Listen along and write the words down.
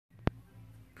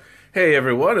Hey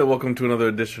everyone, and welcome to another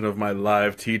edition of my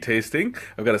live tea tasting.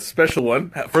 I've got a special one.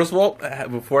 First of all,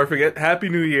 before I forget, Happy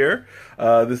New Year.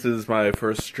 This is my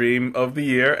first stream of the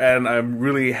year, and I'm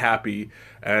really happy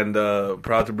and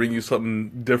proud to bring you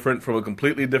something different from a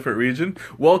completely different region.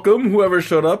 Welcome, whoever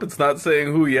showed up. It's not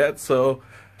saying who yet, so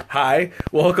hi.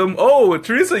 Welcome. Oh,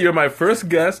 Teresa, you're my first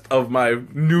guest of my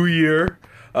new year.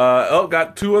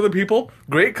 Got two other people.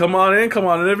 Great, come on in,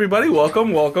 everybody.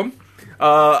 Welcome, welcome.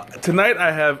 Tonight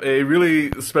I have a really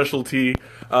special tea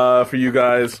for you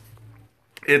guys.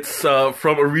 It's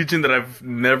from a region that I've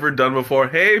never done before.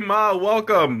 Hey Ma,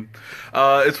 welcome!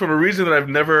 It's from a region that I've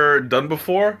never done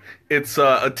before. It's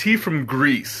a tea from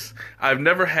Greece. I've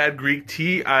never had Greek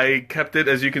tea. I kept it,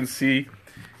 as you can see.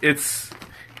 It's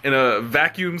in a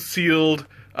vacuum-sealed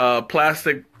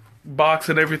plastic box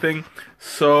and everything.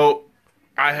 So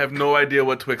I have no idea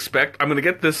what to expect. I'm gonna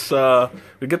get this,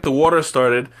 get the water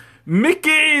started.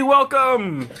 Mickey,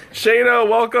 welcome! Shayna,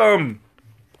 welcome!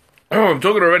 Oh, I'm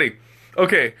joking already.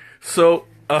 Okay, so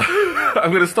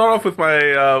I'm gonna start off with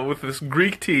my with this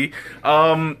Greek tea.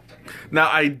 Now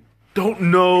I don't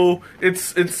know.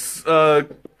 It's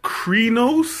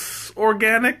Krinos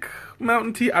organic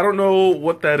mountain tea. I don't know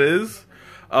what that is.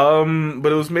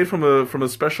 But it was made from a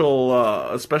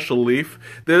special leaf.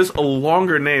 There's a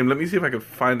longer name. Let me see if I can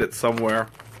find it somewhere.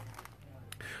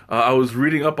 I was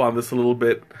reading up on this a little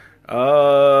bit.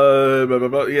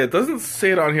 Yeah, it doesn't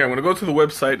say it on here. I'm gonna go to the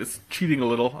website. It's cheating a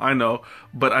little, I know,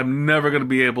 but I'm never gonna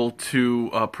be able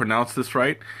to pronounce this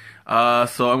right.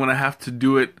 So I'm gonna have to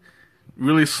do it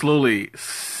really slowly.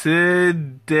 Sideritis,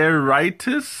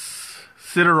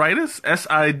 Sideritis.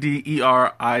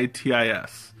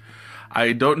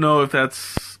 I don't know if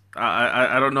that's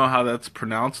I don't know how that's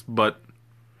pronounced, but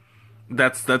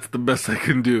that's the best I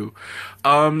can do.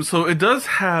 So it does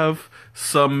have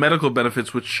some medical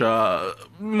benefits, which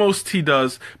most tea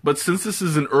does, but since this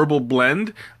is an herbal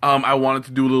blend, I wanted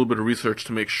to do a little bit of research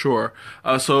to make sure.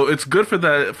 So it's good for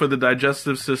the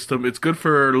digestive system. It's good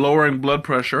for lowering blood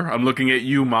pressure. I'm looking at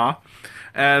you, Ma.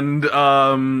 And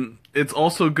it's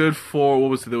also good for, what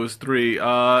was it? There was three.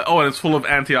 And it's full of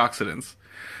antioxidants.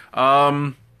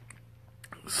 So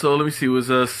let me see. It was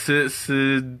a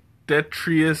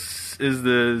Detrius is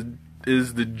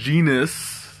the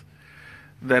genus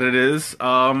that it is.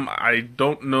 I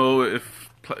don't know if,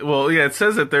 well, yeah, it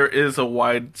says that there is a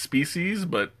wide species,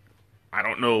 but I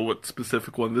don't know what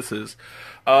specific one this is.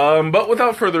 But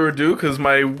without further ado, because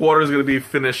my water is going to be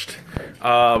finished,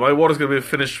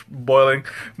 boiling.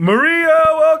 Maria,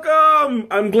 welcome!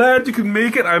 I'm glad you can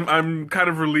make it. I'm kind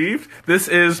of relieved. This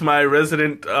is my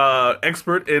resident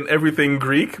expert in everything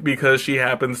Greek, because she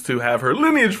happens to have her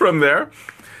lineage from there.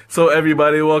 So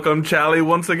everybody, welcome Chally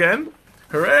once again.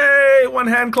 Hooray! One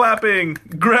hand clapping.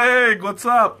 Greg, what's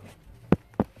up?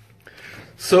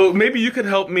 So maybe you could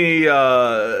help me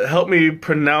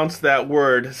pronounce that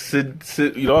word.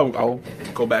 I'll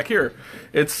go back here.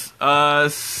 It's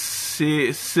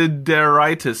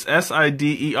Sideritis.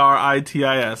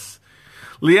 Sideritis.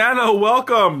 Liana,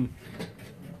 welcome.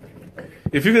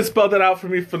 If you could spell that out for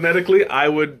me phonetically, I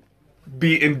would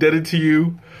be indebted to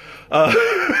you.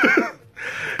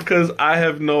 Because I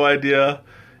have no idea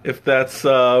if that's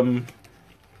whatchamacallit,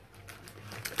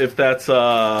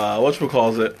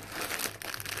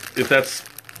 if that's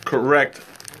correct.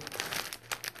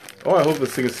 Oh, I hope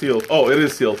this thing is sealed. Oh, it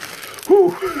is sealed.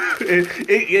 Whew.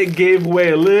 It gave way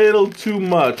a little too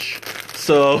much.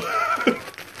 So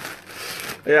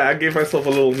yeah, I gave myself a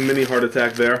little mini heart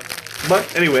attack there.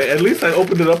 But anyway, at least I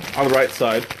opened it up on the right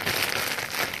side.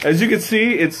 As you can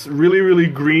see, it's really, really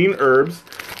green herbs.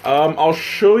 I'll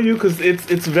show you because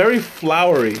it's very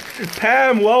flowery.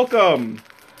 Pam, welcome.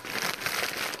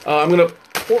 I'm gonna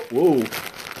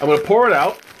pour it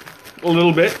out a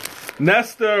little bit.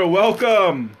 Nestor,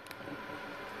 welcome.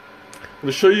 I'm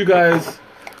gonna show you guys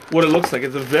what it looks like.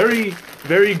 It's a very,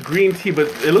 very green tea, but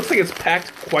it looks like it's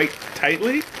packed quite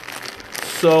tightly.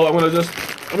 So I'm gonna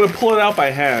pull it out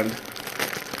by hand.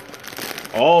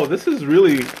 Oh, this is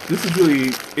really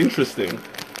interesting.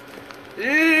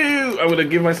 Ew, I'm gonna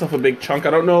give myself a big chunk. I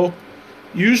don't know.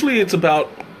 Usually it's about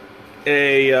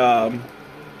a.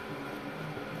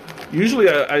 Usually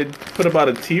I put about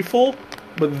a teaful,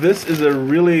 but this is a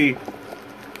really,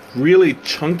 really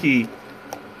chunky.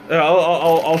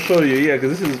 I'll show you. Yeah,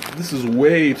 because this is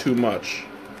way too much.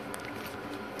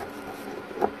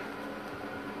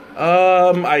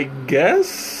 I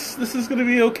guess this is gonna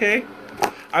be okay.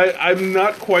 I'm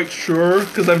not quite sure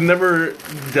because I've never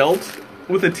dealt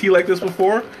with a tea like this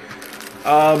before.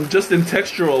 Just in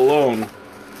texture alone.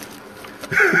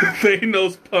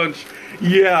 Thanos punch.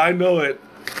 Yeah, I know it.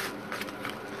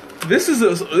 this is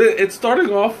it's starting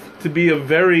off to be a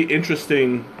very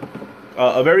interesting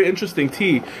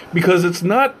tea because it's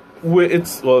not.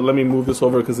 Well, let me move this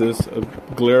over because there's a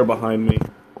glare behind me.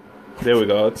 There we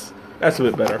go. That's a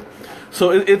bit better. So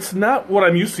it's not what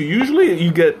I'm used to. Usually,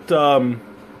 you get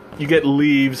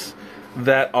leaves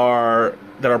that are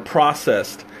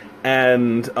processed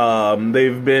and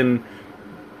they've been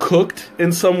cooked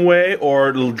in some way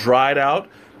or dried out.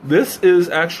 This is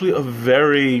actually a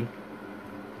very.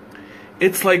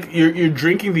 It's like you're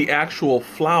drinking the actual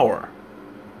flower.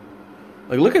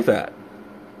 Like, look at that.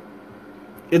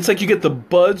 It's like you get the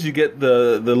buds, you get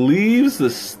the leaves, the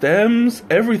stems,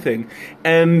 everything,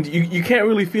 and you can't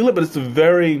really feel it, but it's a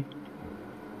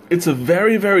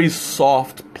very, very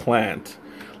soft plant.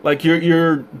 Like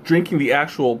you're drinking the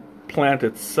actual plant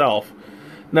itself.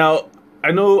 Now,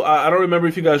 I know I don't remember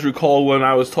if you guys recall when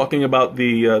I was talking about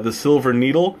the silver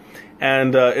needle,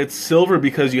 and it's silver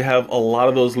because you have a lot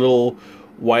of those little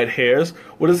white hairs.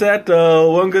 What is that?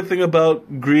 One good thing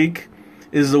about Greek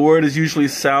is the word usually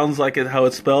sounds like how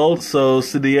it's spelled. So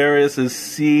Siderius is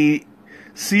seed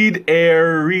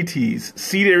aerites.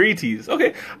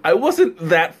 Okay, I wasn't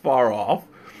that far off.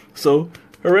 So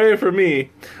hooray for me.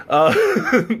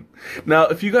 Now,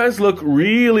 if you guys look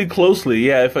really closely,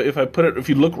 yeah, if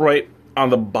you look right on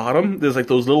the bottom, there's like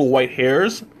those little white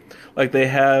hairs, like they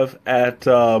have at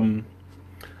on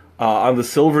the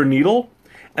silver needle,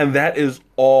 and that is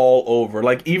all over.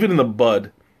 Like even in the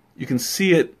bud, you can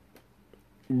see it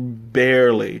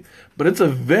barely, but it's a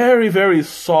very, very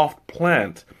soft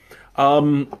plant.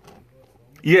 Yeah,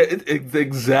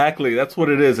 exactly. That's what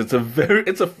it is. It's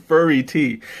a furry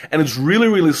tea, and it's really,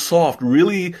 really soft,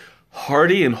 really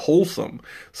hearty and wholesome.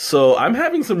 So I'm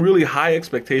having some really high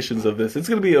expectations of this. It's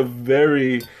going to be a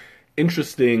very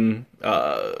interesting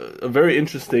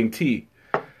tea.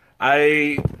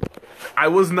 I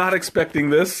was not expecting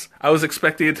this. I was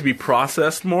expecting it to be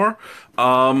processed more.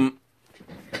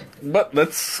 But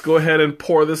let's go ahead and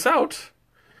pour this out.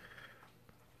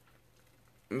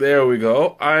 There we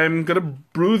go. I'm going to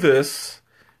brew this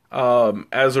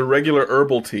as a regular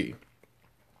herbal tea.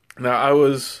 Now, I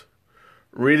was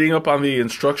reading up on the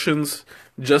instructions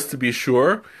just to be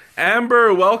sure.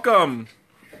 Amber, welcome!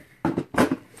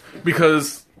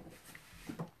 Because,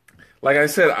 like I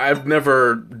said, I've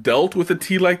never dealt with a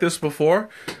tea like this before.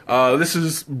 This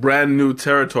is brand new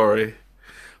territory.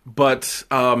 But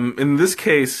in this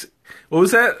case, what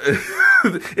was that?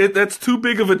 That's too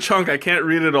big of a chunk. I can't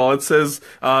read it all. It says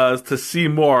to see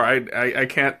more. I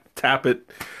can't tap it.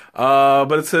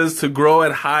 But it says to grow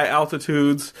at high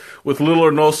altitudes with little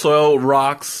or no soil,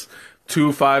 rocks,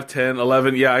 2, 5, 10,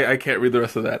 11. Yeah, I can't read the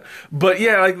rest of that. But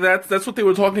yeah, like that's what they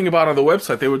were talking about on the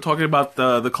website. They were talking about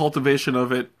the cultivation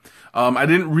of it. I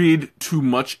didn't read too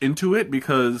much into it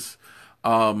because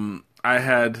I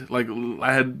had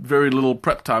very little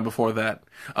prep time before that.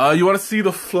 You want to see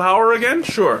the flower again?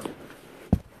 Sure.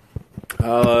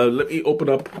 Let me open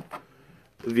up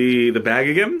the bag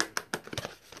again.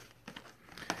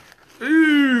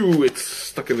 Ooh, it's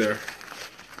stuck in there.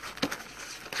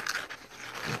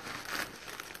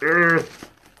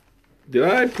 Did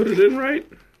I put it in right?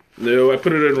 No, I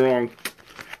put it in wrong.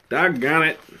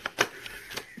 Doggone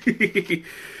it.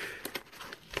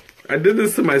 I did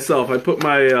this to myself. I put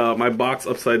my my box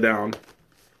upside down.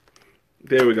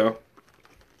 There we go.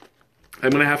 I'm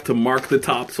gonna have to mark the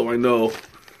top so I know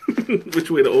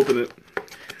which way to open it.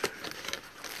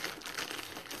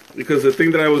 Because the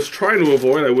thing that I was trying to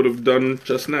avoid, I would have done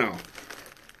just now.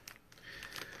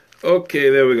 Okay,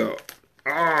 there we go.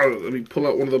 Let me pull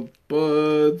out one of the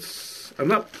buds. I'm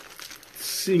not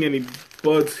seeing any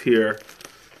buds here.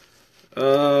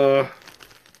 There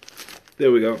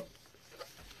we go.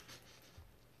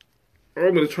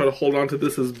 I'm going to try to hold on to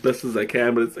this as best as I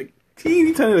can, but it's like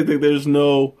teeny tiny. Like there's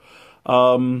no...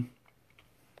 So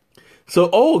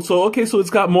it's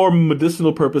got more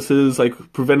medicinal purposes,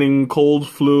 like preventing cold,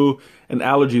 flu, and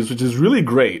allergies, which is really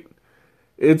great.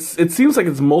 It seems like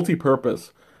it's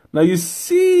multi-purpose. Now you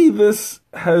see this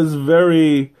has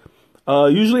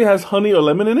usually has honey or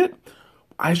lemon in it.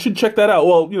 I should check that out.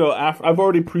 Well, I've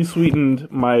already pre-sweetened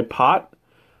my pot.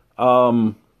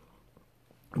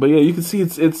 But yeah, you can see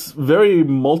it's very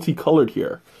multicolored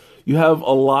here. You have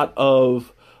a lot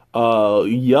of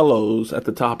yellows at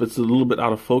the top. It's a little bit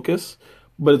out of focus,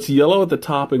 but it's yellow at the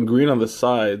top and green on the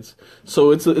sides.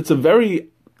 So it's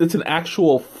an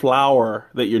actual flower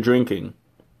that you're drinking.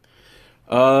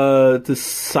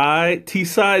 Teesai,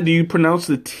 do you pronounce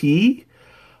the T?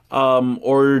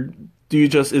 Or do you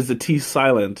is the T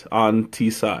silent on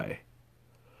Teesai?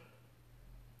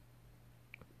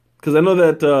 Because I know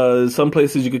that some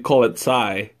places you could call it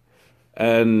Sai.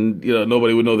 and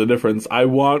nobody would know the difference. I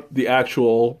want the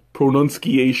actual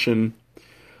pronunciation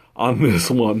on this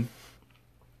one.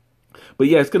 But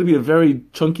yeah, it's going to be a very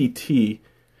chunky tea.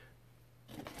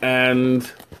 And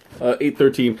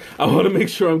 8:13. I want to make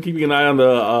sure I'm keeping an eye on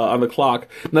the clock.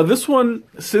 Now this one,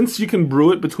 since you can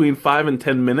brew it between 5 and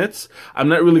 10 minutes, I'm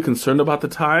not really concerned about the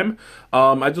time.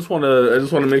 I just want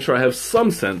to make sure I have some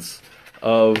sense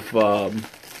of.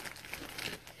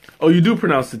 Oh, you do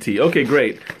pronounce the T. Okay,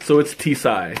 great. So it's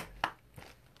T-Sai.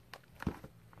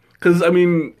 Because, I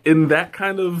mean, in that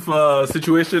kind of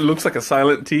situation, it looks like a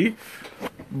silent T.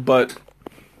 But,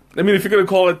 I mean, if you're going to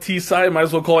call it T-Sai, might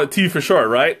as well call it T for short,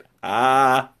 right?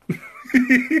 Ah.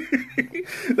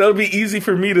 That'll be easy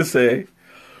for me to say.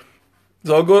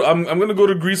 So I'm going to go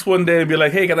to Greece one day and be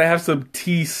like, hey, can I have some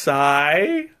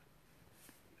T-Sai?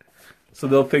 So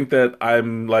they'll think that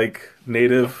I'm, like,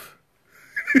 native.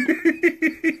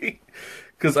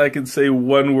 Because I can say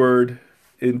one word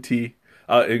in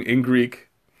in Greek.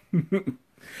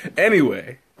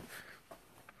 Anyway,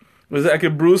 I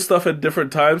can brew stuff at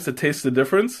different times to taste the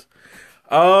difference.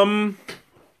 I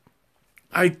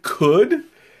could,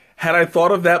 had I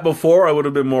thought of that before, I would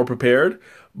have been more prepared.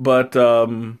 But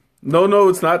no,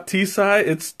 it's not T-Sai,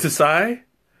 it's T-Sai.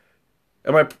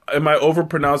 Am I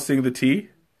overpronouncing the T?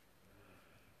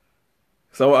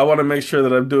 So I want to make sure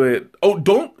that I'm doing it. Oh,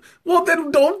 don't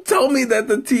tell me that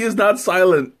the T is not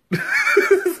silent.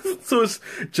 So it's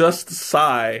just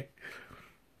sigh.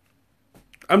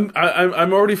 I'm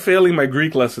already failing my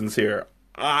Greek lessons here.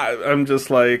 I'm just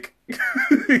like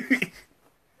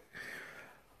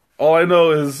all I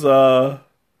know is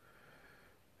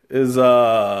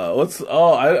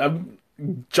I'm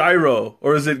gyro,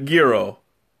 or is it gyro?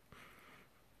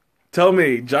 Tell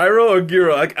me, gyro or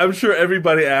gyro? I'm sure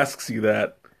everybody asks you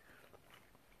that.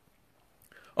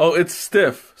 Oh, it's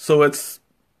stiff. So it's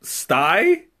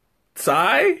sty?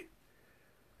 Sigh?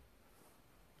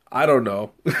 I don't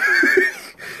know.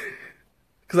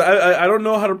 Because I don't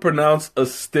know how to pronounce a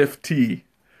stiff T.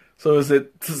 So is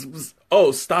it...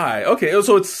 Oh, sty. Okay,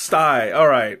 so it's sty. All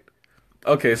right.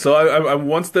 Okay, so I'm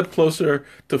one step closer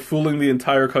to fooling the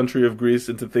entire country of Greece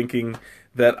into thinking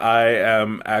that I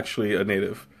am actually a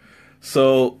native.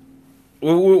 So,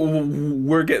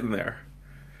 we're getting there.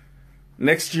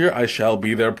 Next year, I shall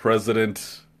be their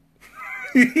president.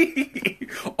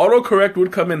 Autocorrect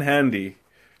would come in handy,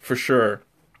 for sure.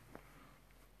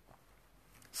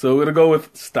 So, we're going to go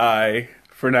with sty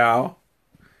for now.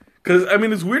 Because, I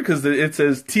mean, it's weird because it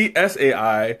says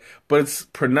T-S-A-I, but it's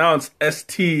pronounced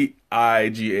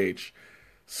S-T-I-G-H.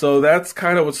 So, that's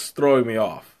kind of what's throwing me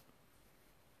off.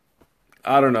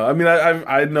 I don't know. I mean,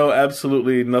 I know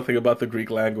absolutely nothing about the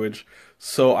Greek language,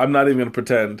 so I'm not even gonna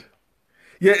pretend.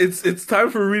 Yeah, it's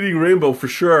time for reading Rainbow for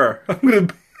sure.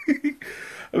 I'm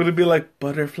gonna be like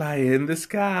butterfly in the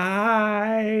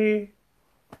sky.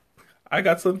 I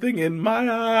got something in my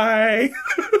eye.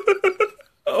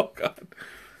 Oh God.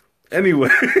 Anyway,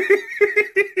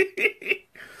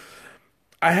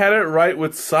 I had it right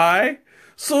with sigh.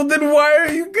 So then why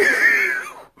are you?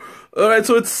 All right,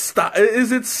 so it's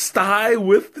is it sty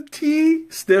with the T?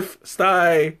 Stiff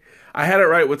sty. I had it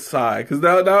right with sigh, because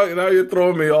now you're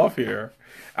throwing me off here.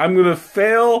 I'm gonna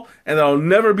fail, and I'll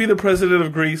never be the president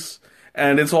of Greece,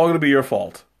 and it's all gonna be your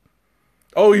fault.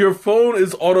 Oh, your phone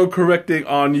is auto-correcting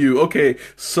on you. Okay,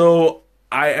 so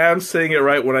I am saying it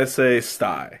right when I say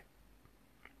sty.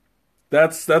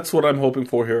 That's what I'm hoping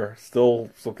for here. Still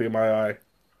something in my eye.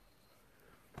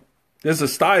 There's a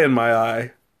sty in my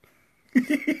eye.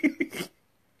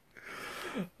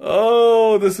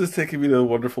 Oh, this is taking me to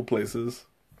wonderful places.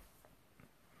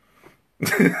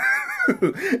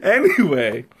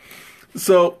 Anyway,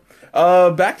 so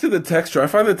back to the texture. I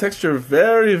find the texture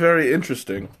very, very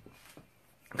interesting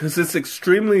because it's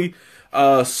extremely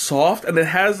soft and it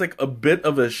has like a bit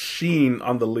of a sheen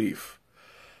on the leaf.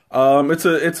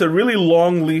 It's a really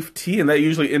long leaf tea, and that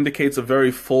usually indicates a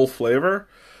very full flavor.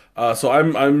 So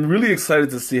I'm really excited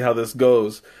to see how this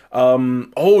goes.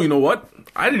 Oh, you know what?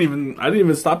 I didn't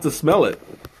even stop to smell it.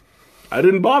 I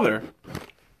didn't bother.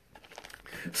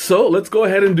 So let's go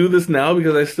ahead and do this now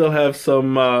because I still have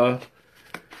some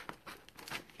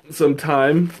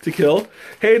time to kill.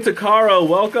 Hey, Takara,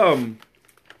 welcome.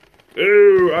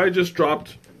 Oh, I just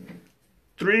dropped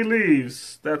 3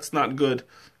 leaves. That's not good.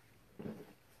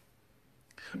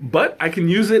 But I can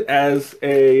use it as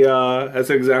an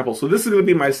example. So this is going to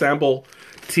be my sample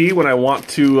tea when I want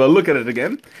to look at it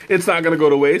again. It's not going to go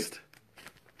to waste.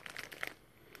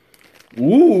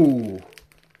 Ooh,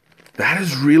 that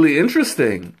is really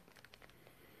interesting.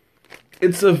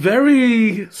 It's a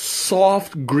very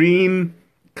soft green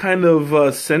kind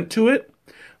of scent to it,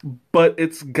 but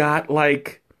it's got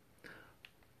like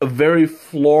a very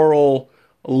floral,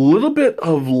 a little bit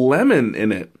of lemon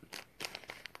in it.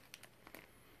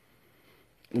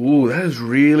 Ooh, that is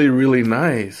really, really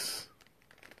nice.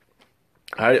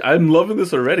 I'm loving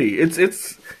this already.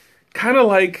 It's kind of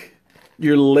like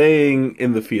you're laying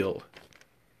in the field.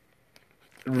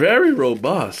 Very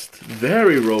robust,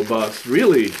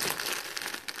 really.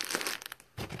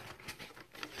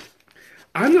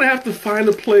 I'm gonna have to find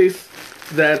a place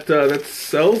that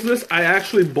sells this. I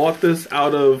actually bought this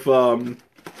out of.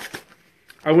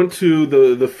 I went to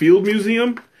the Field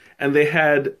Museum, and they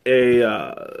had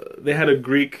a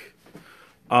Greek.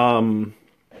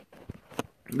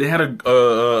 They had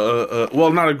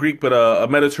well, not a Greek, but a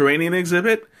Mediterranean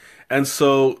exhibit, and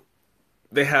so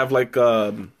they have like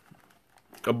a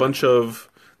bunch of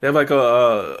they had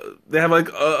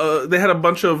a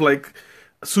bunch of like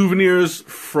souvenirs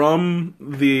from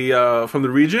the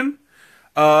region,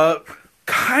 uh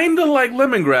kind of like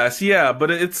lemongrass, yeah, but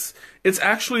it's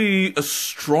actually a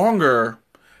stronger,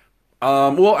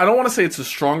 well, I don't want to say it's a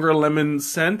stronger lemon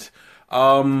scent,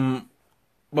 but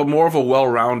more of a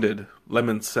well-rounded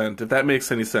lemon scent, if that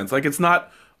makes any sense. Like, it's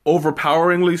not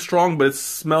overpoweringly strong, but it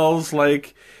smells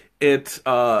like it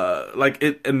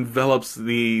envelops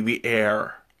the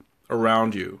air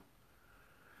around you.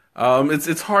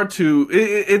 It's hard to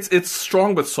it's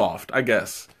strong but soft, I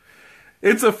guess.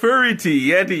 It's a furry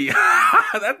tea, Yeti.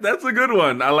 That's a good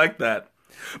one. I like that.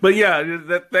 But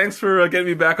yeah, thanks for getting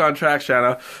me back on track,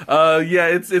 Shanna. Yeah,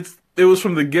 it was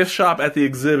from the gift shop at the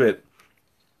exhibit,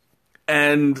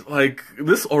 and like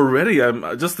this already,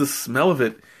 I'm just the smell of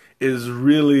it is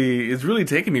really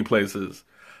taking me places.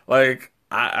 Like,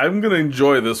 I'm gonna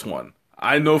enjoy this one.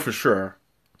 I know for sure.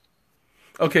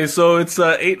 Okay, so it's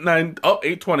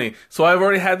 8:20. So I've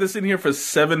already had this in here for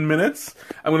 7 minutes.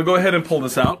 I'm gonna go ahead and pull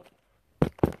this out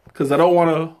because I don't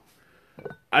want to.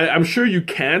 I'm sure you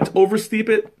can't oversteep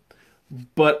it,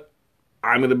 but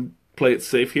I'm gonna play it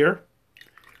safe here.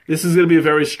 This is gonna be a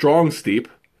very strong steep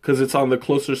because it's on the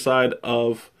closer side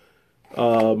of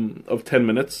 10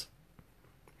 minutes.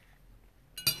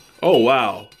 Oh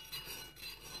wow,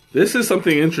 this is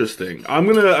something interesting. I'm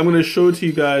gonna show it to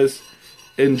you guys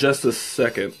in just a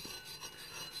second,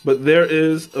 but there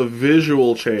is a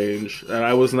visual change that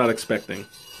I was not expecting.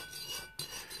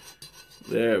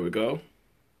 There we go.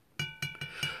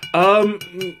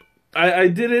 I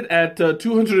did it at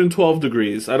 212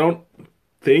 degrees. I don't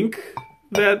think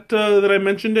that I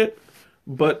mentioned it,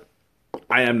 but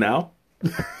I am now.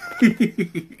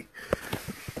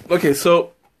 Okay,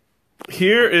 so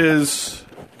here is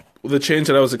the change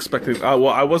that I was expecting. Well,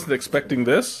 I wasn't expecting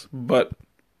this, but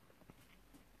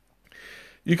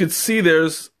you could see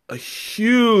there's a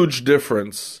huge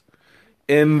difference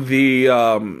in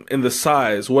the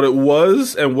size, what it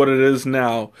was and what it is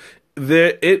now.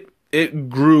 It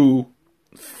grew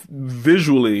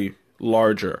visually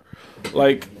larger.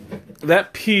 Like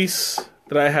that piece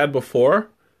that I had before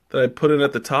that I put in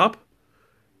at the top,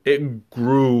 it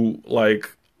grew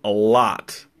like a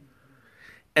lot.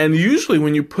 And usually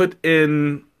when you put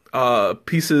in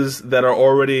pieces that are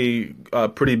already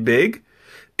pretty big,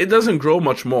 it doesn't grow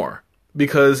much more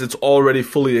because it's already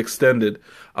fully extended.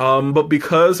 But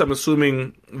because I'm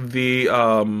assuming the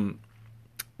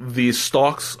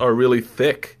stalks are really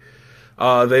thick,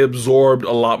 they absorbed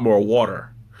a lot more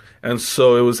water, and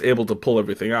so it was able to pull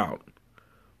everything out.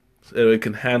 So it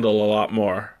can handle a lot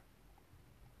more.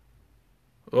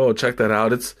 Oh, check that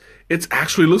out! It's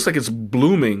actually looks like it's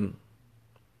blooming.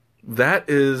 That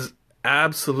is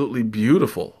absolutely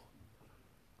beautiful.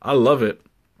 I love it.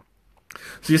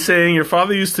 So you're saying your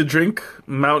father used to drink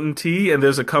mountain tea, and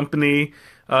there's a company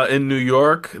in New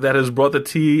York that has brought the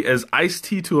tea as iced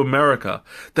tea to America.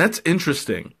 That's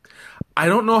interesting. I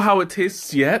don't know how it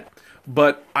tastes yet,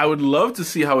 but I would love to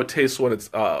see how it tastes when it's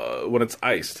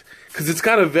iced, because it's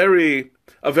got a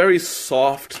very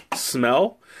soft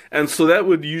smell, and so that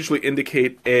would usually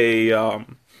indicate a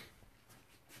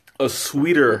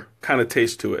sweeter kind of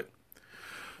taste to it.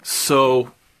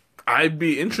 So I'd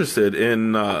be interested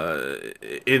in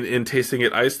tasting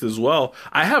it iced as well.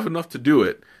 I have enough to do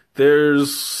it.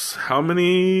 There's how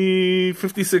many?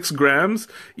 56 grams?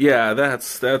 Yeah,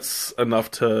 that's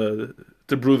enough to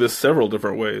brew this several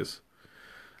different ways.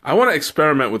 I want to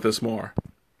experiment with this more.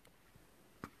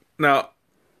 Now,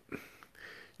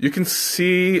 you can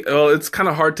see, well, it's kind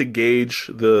of hard to gauge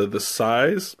the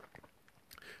size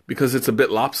because it's a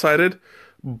bit lopsided,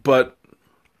 but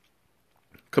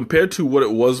compared to what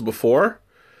it was before,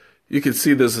 you can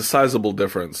see there's a sizable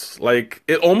difference. Like,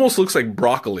 it almost looks like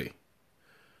broccoli.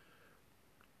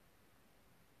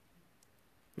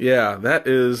 Yeah, that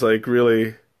is like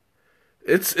really,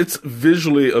 it's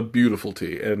visually a beautiful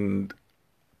tea, and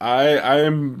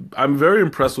I'm very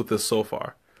impressed with this so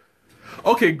far.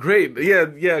 Okay, great. Yeah,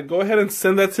 yeah. Go ahead and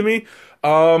send that to me.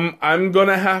 I'm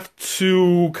gonna have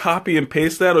to copy and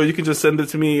paste that, or you can just send it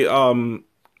to me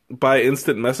by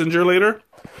instant messenger later,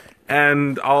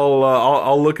 and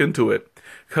I'll look into it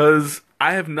because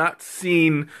I have not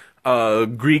seen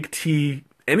Greek tea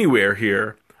anywhere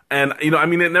here, and I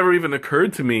mean, it never even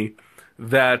occurred to me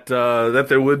that that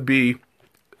there would be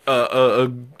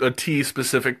a tea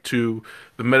specific to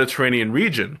the Mediterranean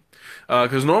region.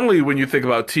 Because normally when you think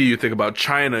about tea, you think about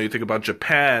China, you think about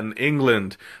Japan,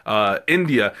 England,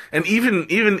 India, and even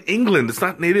England. It's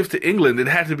not native to England. It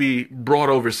had to be brought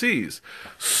overseas.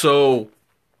 So,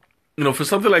 for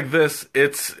something like this,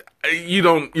 it's you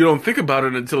don't think about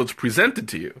it until it's presented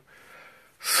to you.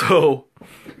 So,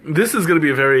 this is going to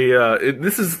be a very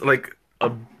this is like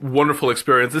a wonderful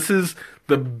experience. This is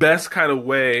the best kind of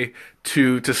way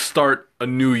to start a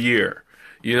new year.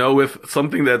 With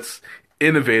something that's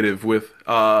innovative, with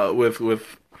a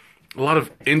lot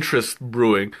of interest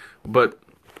brewing. But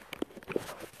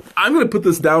I'm gonna put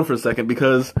this down for a second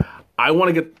because I want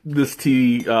to get this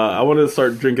tea. I want to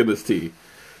start drinking this tea.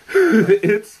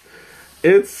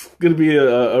 it's gonna be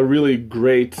a really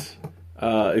great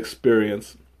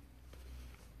experience.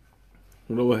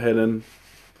 I'm gonna go ahead and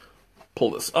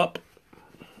pull this up.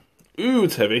 Ooh,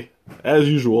 it's heavy as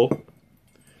usual.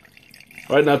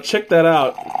 All right, now check that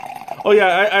out. Oh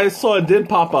yeah, I saw it did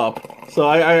pop up, so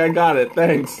I got it.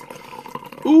 Thanks.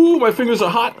 Ooh, my fingers are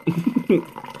hot.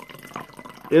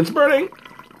 It's burning.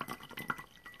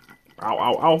 Ow,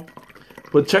 ow, ow.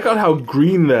 But check out how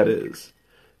green that is.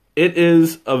 It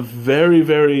is a very,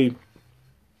 very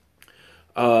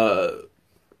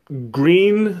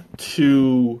green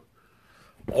to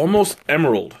almost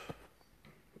emerald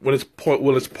when it's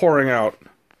pouring out.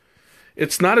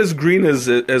 It's not as green as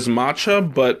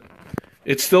matcha, but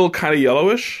it's still kind of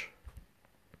yellowish.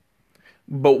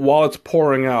 But while it's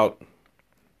pouring out,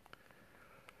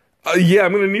 yeah,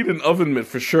 I'm gonna need an oven mitt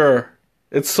for sure.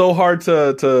 It's so hard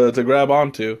to grab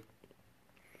onto.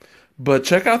 But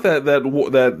check out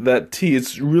that tea.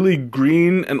 It's really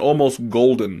green and almost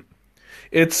golden.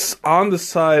 It's on the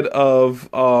side of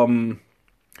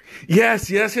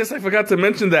yes. I forgot to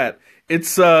mention that.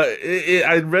 It's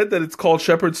I read that it's called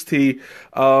shepherd's tea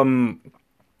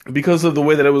because of the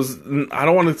way that it was. I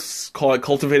don't want to call it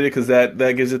cultivated because that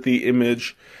gives it the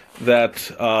image that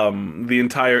the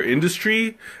entire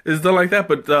industry is done like that.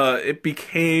 But it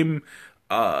became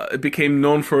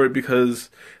known for it because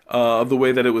of the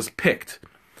way that it was picked.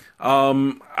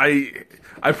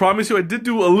 I promise you, I did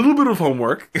do a little bit of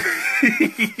homework,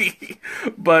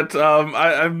 but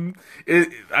I'm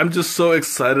just so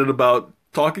excited about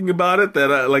talking about it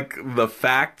that like the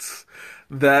facts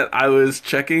that I was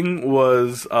checking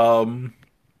was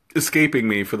escaping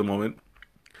me for the moment.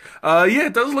 Yeah,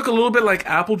 it does look a little bit like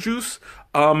apple juice.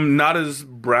 Not as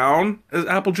brown as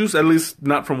apple juice, at least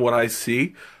not from what I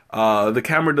see. The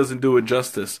camera doesn't do it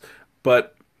justice,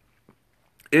 but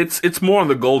it's more on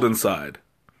the golden side.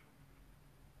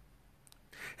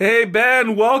 Hey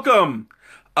Ben, welcome.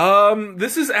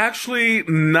 This is actually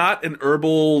not an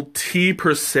herbal tea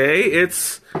per se.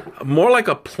 It's more like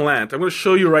a plant. I'm going to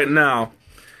show you right now.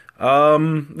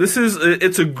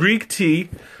 It's a Greek tea,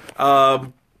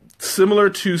 similar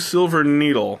to silver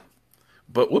needle.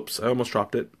 But whoops, I almost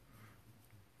dropped it.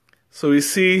 So you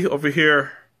see over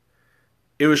here,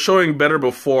 it was showing better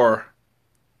before.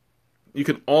 You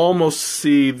can almost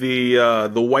see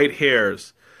the white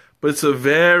hairs. But it's a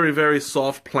very, very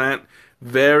soft plant,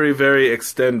 very, very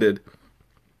extended.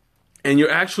 And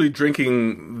you're actually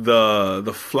drinking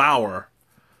the flower.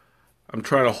 I'm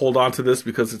trying to hold on to this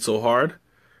because it's so hard.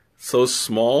 So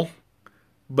small.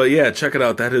 But yeah, check it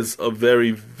out. That is a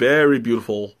very, very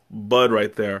beautiful bud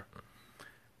right there.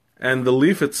 And the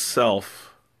leaf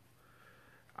itself,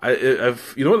 you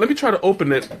know what? Let me try to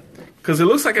open it because it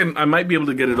looks like I might be able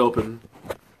to get it open.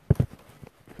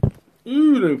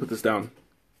 Ooh, let me put this down.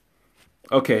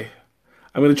 Okay,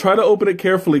 I'm going to try to open it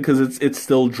carefully because it's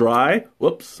still dry.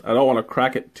 Whoops, I don't want to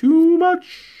crack it too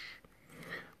much.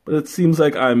 But it seems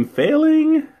like I'm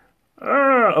failing.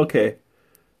 Okay.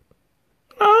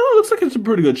 Oh, looks like it's in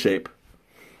pretty good shape.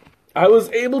 I was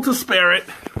able to spare it.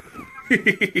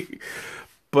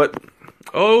 But,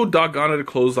 oh, doggone it, it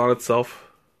closed on itself.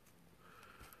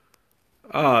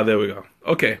 Ah, there we go.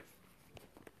 Okay.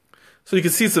 So you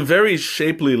can see it's a very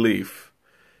shapely leaf.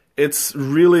 It's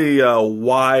really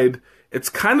wide. It's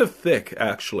kind of thick,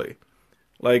 actually.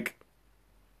 Like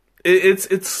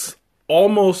it's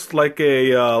almost like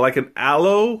an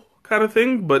aloe kind of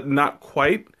thing, but not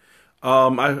quite.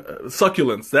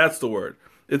 Succulents. That's the word.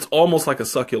 It's almost like a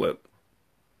succulent.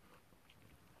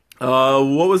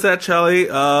 What was that, Charlie?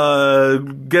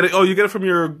 Get it? Oh, you get it from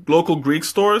your local Greek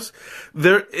stores.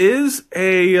 There is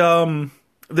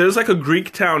there's like a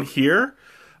Greek town here.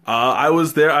 I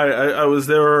was there. I was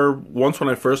there once when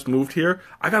I first moved here.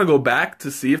 I gotta go back to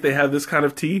see if they have this kind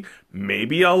of tea.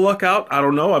 Maybe I'll luck out. I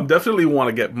don't know. I definitely want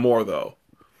to get more though.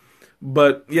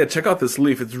 But yeah, check out this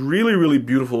leaf. It's really, really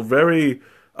beautiful. Very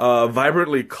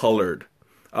vibrantly colored.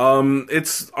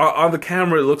 It's on the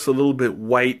camera. It looks a little bit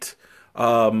white.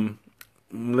 Let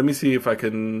me see if I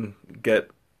can get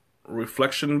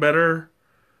reflection better.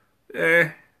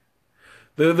 The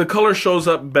color shows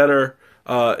up better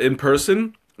in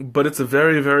person, but it's a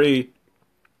very, very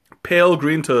pale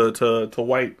green to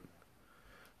white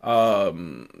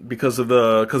because of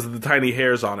the tiny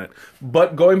hairs on it.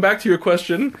 But going back to your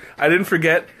question, I didn't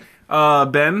forget,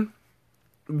 Ben.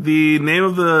 The name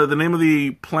of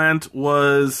the plant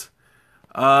was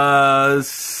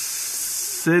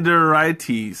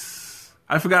Siderites.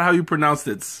 I forgot how you pronounced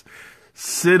it.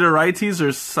 Siderites or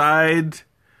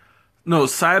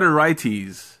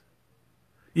Siderites.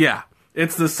 Yeah,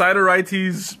 it's the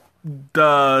Siderites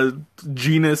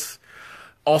genus,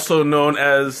 also known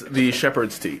as the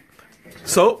shepherd's tea.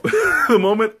 So, the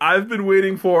moment I've been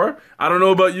waiting for, I don't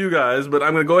know about you guys, but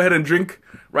I'm going to go ahead and drink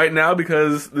right now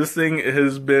because this thing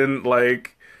has been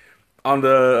like on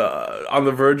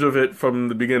the verge of it from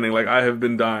the beginning. Like I have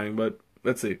been dying, but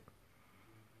let's see.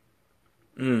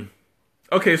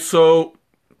 Okay, so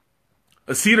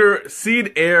seed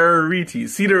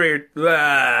Arites.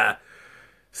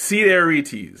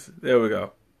 There we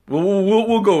go.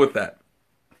 We'll go with that.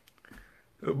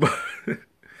 All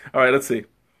right, let's see.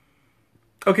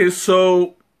 Okay,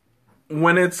 so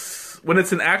when it's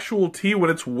an actual tea, when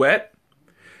it's wet,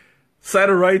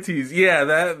 Siderites, yeah,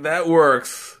 that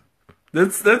works.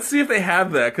 Let's see if they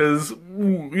have that, because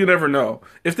you never know.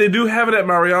 If they do have it at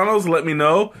Mariano's, let me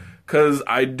know, because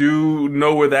I do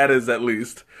know where that is at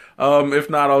least. If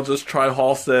not, I'll just try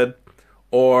Halstead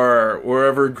or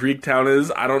wherever Greek town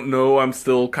is. I don't know. I'm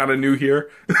still kind of new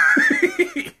here.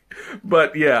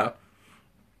 But yeah.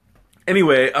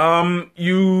 Anyway,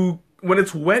 when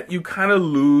it's wet, you kind of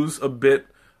lose a bit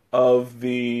of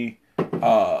the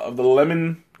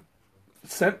lemon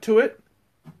scent to it.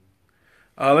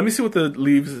 Let me see what the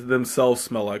leaves themselves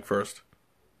smell like first.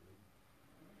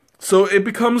 So it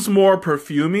becomes more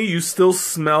perfumey. You still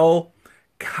smell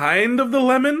kind of the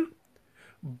lemon,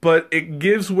 but it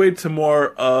gives way to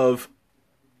more of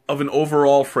an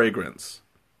overall fragrance.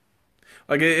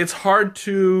 Like it's hard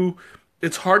to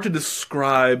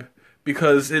describe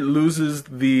because it loses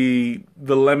the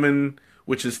lemon,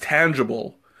 which is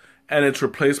tangible, and it's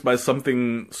replaced by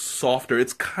something softer.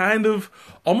 It's kind of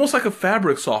almost like a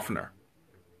fabric softener.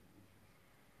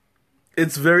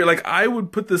 It's very, like, I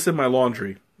would put this in my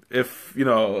laundry if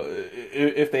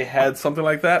they had something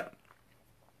like that.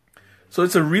 So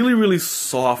it's a really, really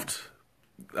soft,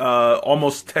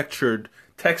 almost textured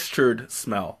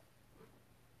smell.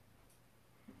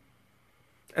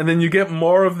 And then you get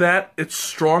more of that. It's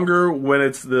stronger when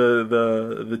it's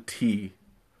the tea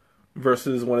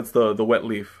versus when it's the wet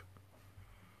leaf.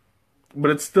 But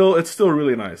it's still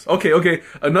really nice. Okay,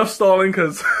 enough stalling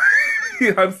because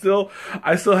I still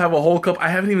have a whole cup. I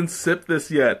haven't even sipped this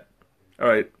yet. All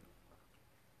right.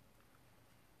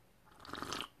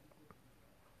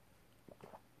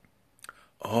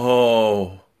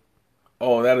 Oh,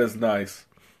 that is nice.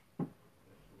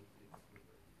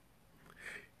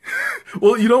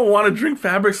 Well, you don't want to drink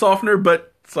fabric softener,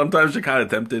 but sometimes you're kind of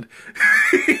tempted.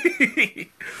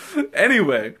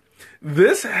 Anyway,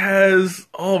 this has,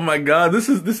 oh my God, this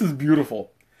is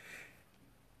beautiful.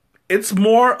 It's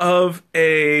more of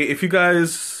if you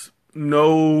guys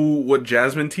know what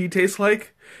jasmine tea tastes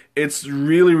like, it's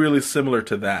really, really similar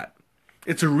to that.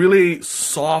 It's a really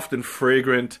soft and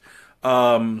fragrant,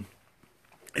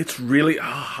 it's really,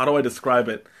 how do I describe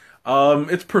it?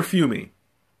 It's perfumey.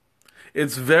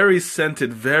 It's very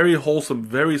scented, very wholesome,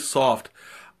 very soft.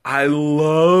 I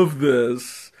love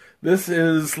this. This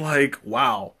is like,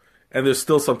 wow. And there's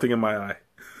still something in my eye.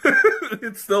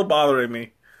 It's still bothering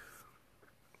me.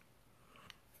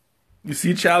 You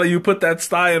see, Charlie, you put that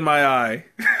sty in my eye.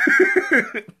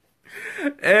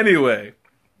 Anyway.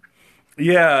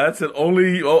 Yeah, that's it.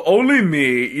 Only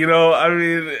me. You know, I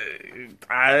mean,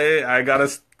 I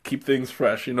gotta keep things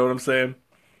fresh. You know what I'm saying?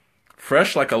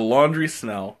 Fresh like a laundry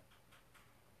smell.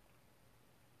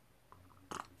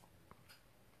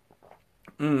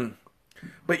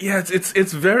 But yeah,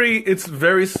 it's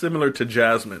very similar to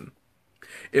jasmine.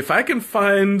 If I can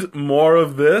find more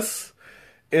of this,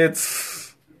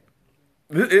 it's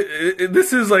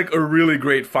This is like a really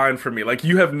great find for me. Like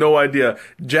you have no idea.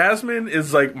 Jasmine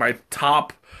is like my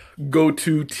top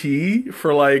go-to tea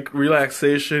for like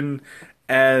relaxation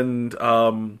and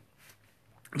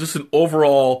just an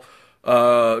overall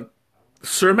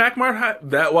Cermak Mart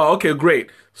that wow, okay, great.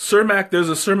 Cermak, there's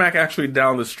a Cermak actually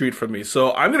down the street from me.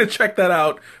 So I'm gonna check that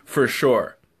out for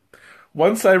sure.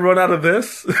 Once I run out of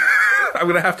this, I'm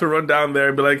gonna have to run down there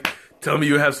and be like, tell me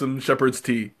you have some shepherd's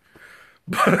tea.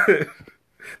 But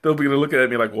they'll be gonna look at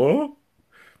me like, whoa?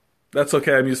 That's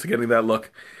okay, I'm used to getting that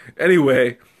look.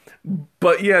 Anyway,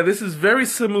 but yeah, this is very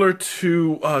similar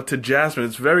to jasmine.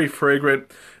 It's very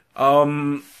fragrant.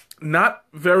 Not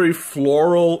very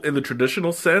floral in the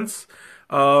traditional sense.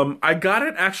 I got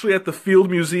it actually at the Field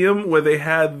Museum where they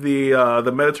had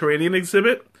the Mediterranean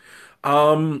exhibit.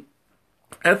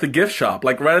 At the gift shop,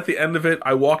 like right at the end of it,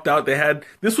 I walked out.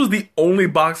 This was the only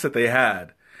box that they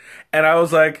had. And I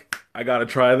was like, I gotta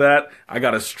try that. I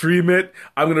gotta stream it.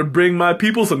 I'm gonna bring my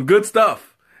people some good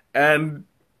stuff. And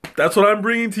that's what I'm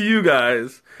bringing to you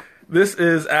guys. This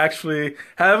is actually,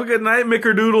 have a good night,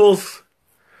 Mickerdoodles.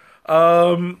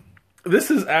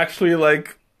 This is actually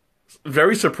like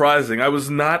very surprising. I was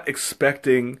not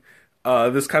expecting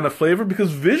this kind of flavor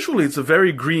because visually it's a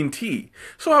very green tea.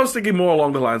 So I was thinking more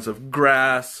along the lines of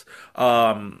grass,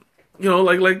 like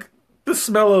the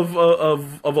smell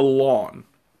of a lawn.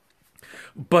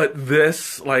 But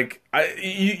this, like,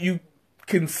 you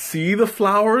can see the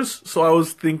flowers, so I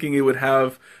was thinking it would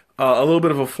have a little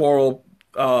bit of a floral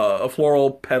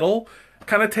petal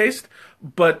kind of taste,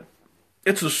 but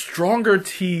it's a stronger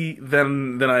tea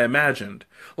than I imagined.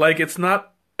 Like, it's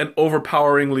not an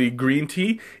overpoweringly green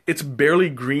tea. It's barely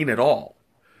green at all.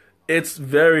 It's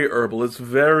very herbal. It's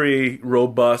very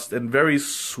robust and very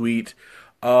sweet.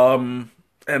 And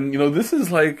this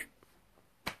is like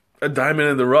a diamond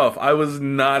in the rough. I was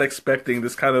not expecting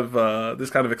this kind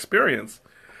of experience.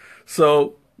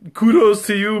 So kudos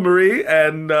to you, Marie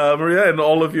and Maria, and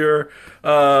all of your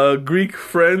Greek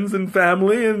friends and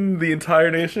family and the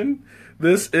entire nation.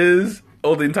 The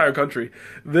entire country.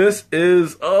 They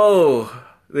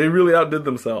really outdid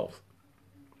themselves.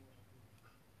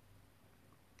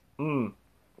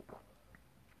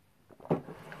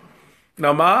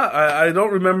 Now, Ma, I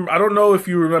don't remember. I don't know if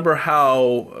you remember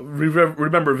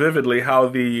remember vividly how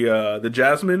the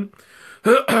jasmine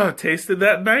tasted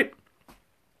that night.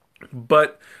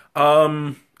 But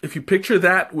if you picture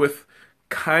that with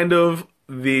kind of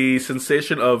the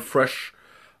sensation of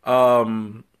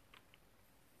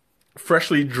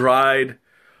freshly dried,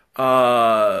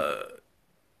 how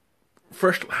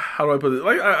do I put it?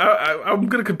 Like I'm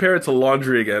gonna compare it to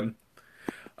laundry again.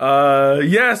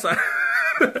 Yes.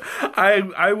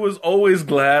 I was always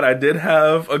glad I did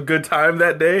have a good time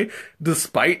that day,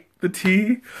 despite the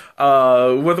tea.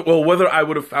 Whether I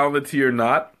would have found the tea or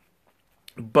not,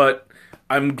 but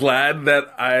I'm glad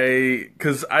that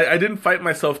because I didn't fight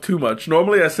myself too much.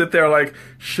 Normally I sit there like,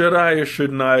 should I or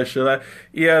shouldn't I? Should I?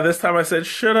 Yeah, this time I said,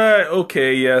 should I?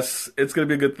 Okay, yes, it's gonna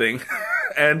be a good thing,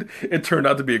 and it turned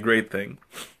out to be a great thing.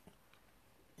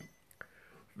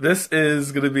 This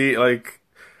is gonna be like.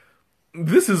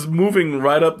 This is moving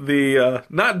right up the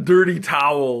not dirty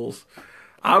towels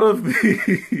out of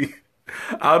the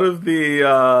out of the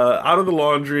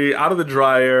laundry, out of the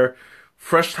dryer,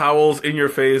 fresh towels in your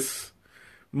face,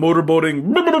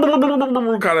 motorboating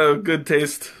kind of good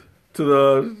taste to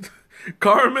the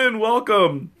Carmen,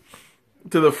 welcome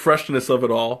to the freshness of it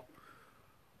all.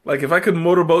 Like if I could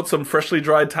motorboat some freshly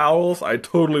dried towels, I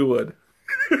totally would.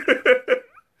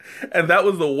 And that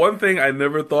was the one thing I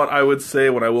never thought I would say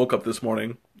when I woke up this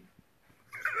morning.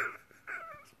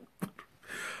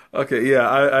 Okay, yeah,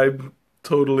 I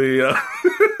totally...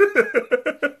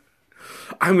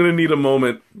 I'm gonna need a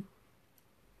moment.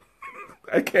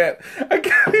 I can't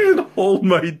even hold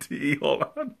my tea. Hold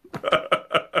on.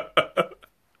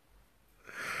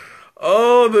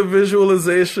 Oh, the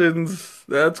visualizations.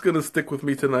 That's gonna stick with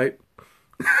me tonight.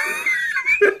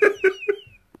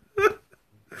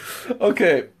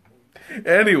 Okay.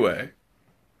 Anyway,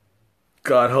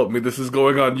 God help me, this is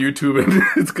going on YouTube and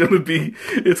it's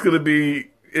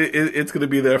gonna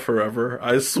be there forever,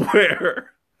 I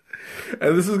swear.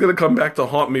 And this is gonna come back to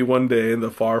haunt me one day in the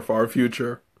far, far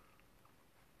future.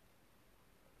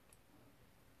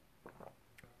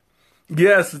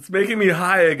 Yes, it's making me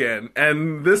high again.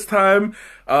 And this time,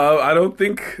 I don't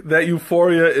think that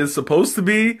euphoria is supposed to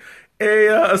be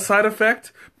a side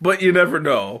effect, but you never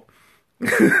know.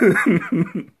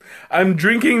 I'm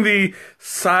drinking the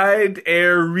Side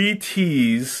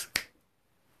Aeretes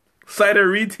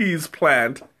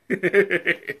plant.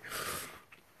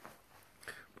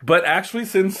 But actually,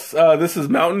 since this is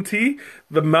mountain tea,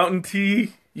 the mountain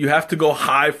tea, you have to go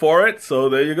high for it. So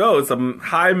there you go. It's a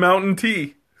high mountain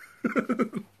tea.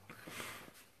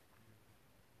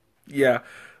 Yeah,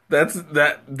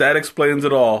 that explains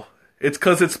it all. It's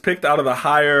because it's picked out of the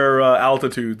higher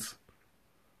altitudes.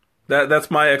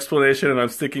 That's my explanation, and I'm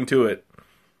sticking to it.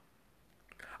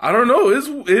 I don't know.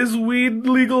 Is weed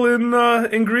legal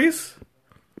in Greece?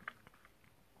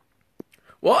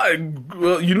 Well,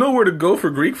 well, you know where to go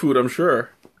for Greek food, I'm sure.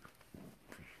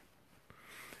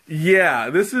 Yeah,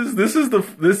 this is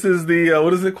the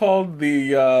what is it called?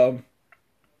 The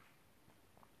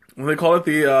what do they call it?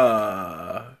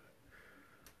 The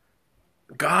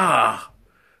Gah.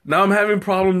 Now I'm having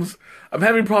problems. I'm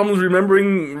having problems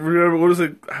remembering. Remember what is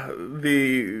it?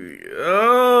 The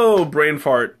brain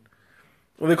fart.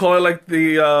 What do they call it? Like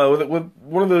the with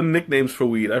one of the nicknames for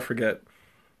weed. I forget.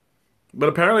 But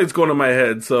apparently it's going to my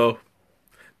head. So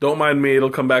don't mind me. It'll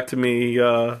come back to me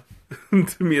to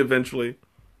me eventually.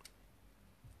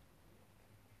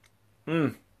 Hmm.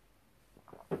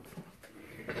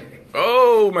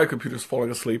 Oh, my computer's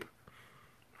falling asleep.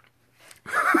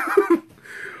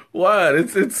 What?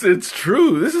 It's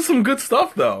true. This is some good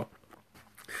stuff, though.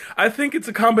 I think it's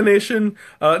a combination.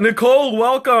 Nicole,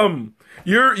 welcome.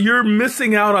 You're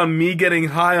missing out on me getting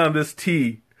high on this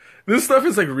tea. This stuff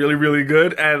is like really really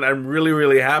good, and I'm really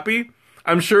really happy.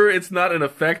 I'm sure it's not an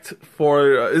effect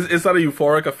for. It's not a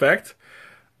euphoric effect.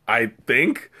 I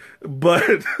think,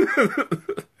 but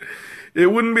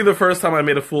it wouldn't be the first time I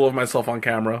made a fool of myself on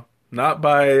camera. Not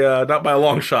by a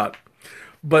long shot.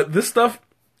 But this stuff,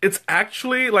 it's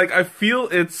actually like I feel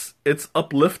it's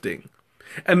uplifting,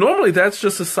 and normally that's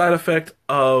just a side effect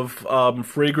of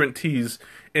fragrant teas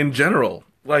in general.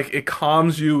 Like it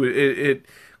calms you, it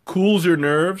cools your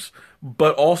nerves,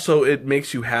 but also it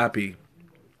makes you happy,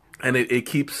 and it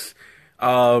keeps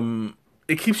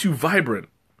you vibrant.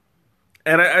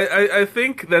 And I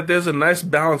think that there's a nice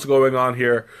balance going on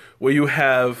here where you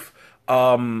have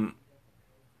an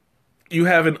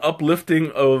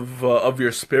uplifting of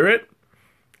your spirit,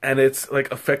 and it's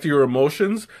like affecting your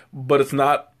emotions, but it's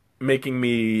not making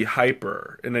me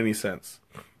hyper in any sense.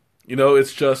 You know,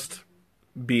 it's just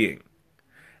being.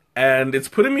 And it's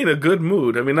putting me in a good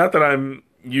mood. I mean, not that I'm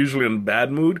usually in a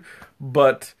bad mood,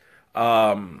 but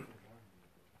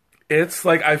it's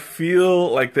like I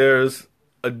feel like there's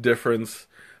a difference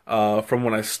from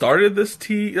when I started this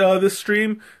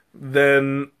stream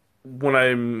than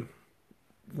when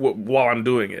while I'm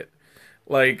doing it.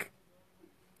 Like,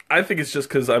 I think it's just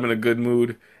because I'm in a good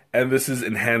mood, and this is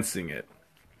enhancing it.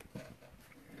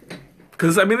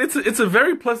 Because I mean, it's a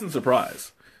very pleasant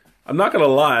surprise. I'm not gonna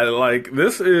lie. Like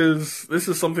this is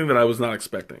something that I was not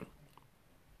expecting.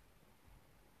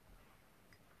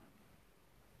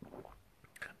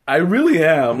 I really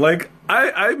am. Like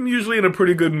I'm usually in a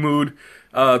pretty good mood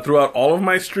throughout all of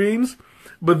my streams,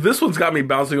 but this one's got me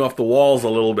bouncing off the walls a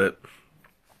little bit.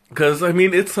 Because I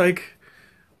mean, it's like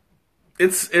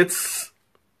it's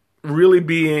really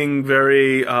being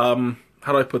very how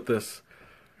do I put this?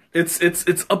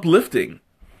 It's uplifting.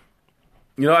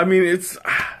 You know, I mean,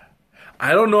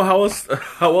 I don't know how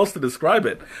else to describe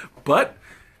it, but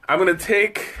I'm gonna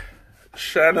take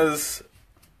Shanna's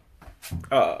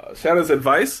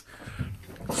advice,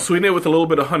 sweeten it with a little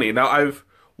bit of honey. Now I've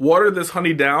watered this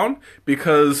honey down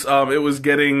because it was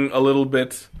getting a little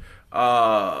bit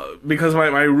because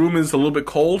my room is a little bit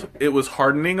cold. It was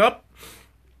hardening up,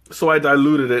 so I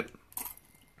diluted it,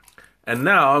 and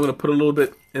now I'm gonna put a little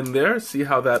bit in there. See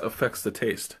how that affects the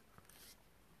taste.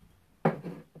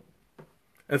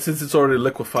 And since it's already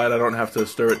liquefied, I don't have to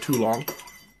stir it too long.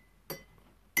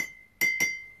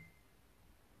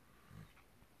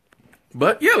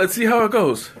 But yeah, let's see how it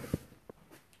goes.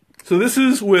 So this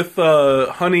is with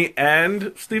honey and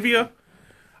stevia.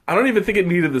 I don't even think it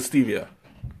needed the stevia.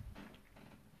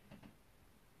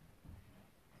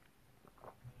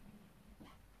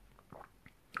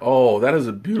 Oh, that is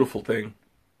a beautiful thing.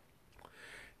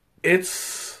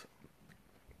 It's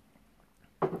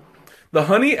the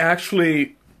honey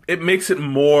actually, it makes it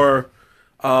more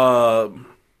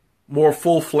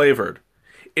full flavored.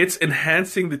 It's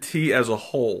enhancing the tea as a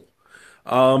whole.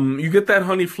 You get that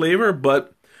honey flavor,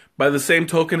 but by the same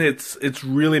token, it's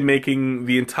really making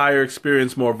the entire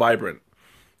experience more vibrant.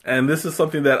 And this is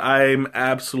something that I'm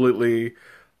absolutely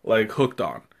like hooked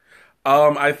on.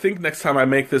 I think next time I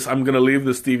make this, I'm gonna leave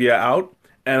the stevia out,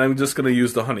 and I'm just gonna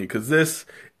use the honey because this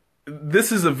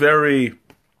is a very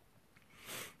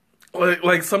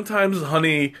like sometimes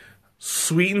honey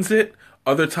sweetens it,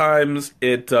 other times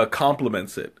it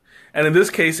complements it. And in this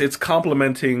case, it's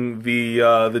complementing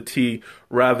the tea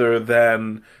rather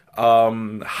than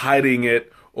hiding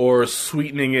it or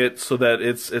sweetening it so that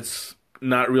it's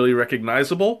not really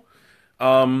recognizable.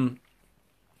 Um,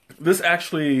 this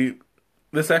actually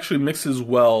this actually mixes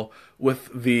well with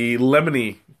the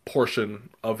lemony portion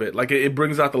of it. Like it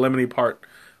brings out the lemony part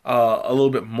a little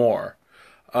bit more.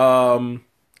 Um,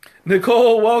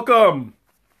 Nicole, welcome.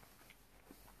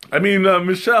 I mean,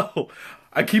 Michelle.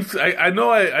 I know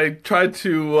I I try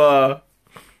to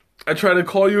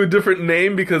call you a different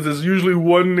name because there's usually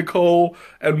one Nicole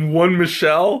and one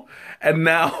Michelle, and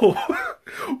now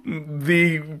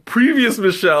the previous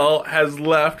Michelle has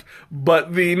left,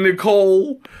 but the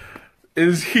Nicole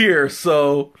is here.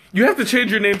 So you have to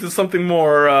change your name to something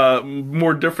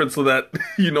more different so that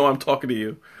you know I'm talking to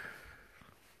you.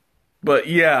 But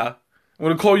yeah, I'm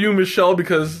gonna call you Michelle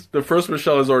because the first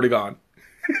Michelle is already gone.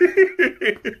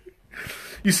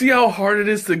 You see how hard it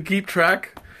is to keep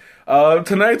track?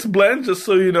 Tonight's blend, just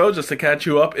so you know, just to catch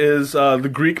you up, is the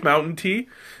Greek Mountain Tea.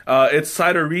 It's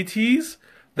Siderites.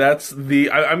 That's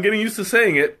I'm getting used to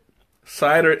saying it.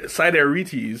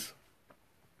 Siderites.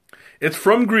 It's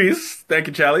from Greece. Thank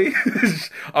you, Charlie.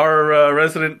 Our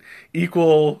resident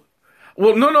equal.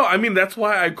 Well, no. I mean, that's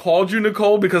why I called you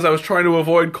Nicole, because I was trying to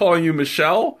avoid calling you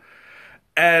Michelle.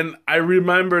 And I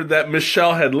remembered that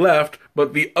Michelle had left,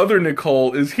 but the other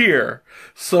Nicole is here.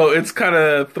 So it's kind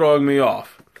of throwing me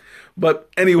off. But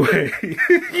anyway,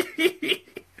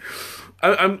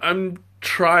 I'm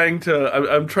trying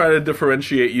to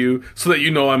differentiate you so that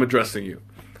you know I'm addressing you.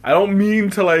 I don't mean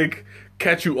to like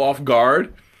catch you off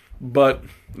guard, but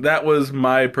that was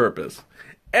my purpose.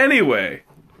 Anyway,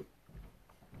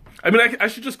 I mean I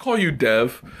should just call you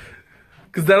Dev,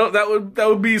 because that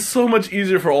would be so much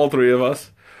easier for all three of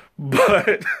us.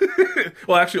 But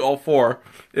well, actually all four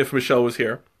if Michelle was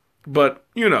here. But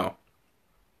you know,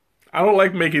 I don't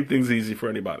like making things easy for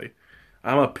anybody.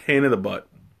 I'm a pain in the butt.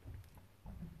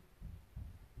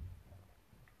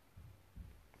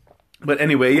 But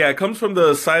anyway, yeah, it comes from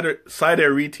the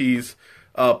Siderites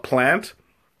plant.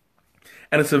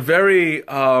 And it's a very,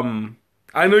 I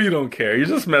know you don't care. You're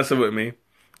just messing with me.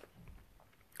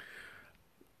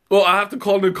 Well, I have to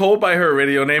call Nicole by her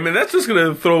radio name, and that's just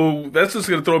gonna throw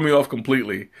me off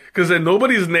completely. Because then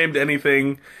nobody's named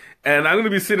anything, and I'm gonna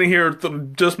be sitting here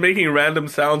just making random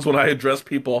sounds when I address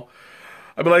people.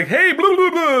 I'll be like, "Hey, blah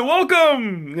blah blah,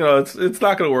 welcome." You know, it's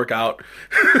not gonna work out.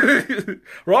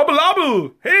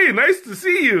 Robalabu, hey, nice to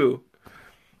see you.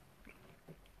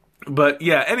 But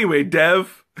yeah, anyway,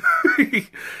 Dev,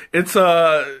 it's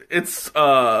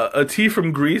a tea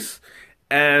from Greece,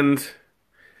 and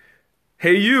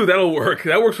hey, you, that'll work.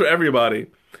 That works for everybody.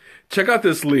 Check out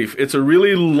this leaf. It's a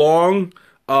really long,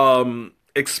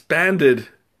 expanded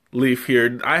leaf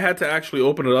here. I had to actually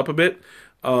open it up a bit.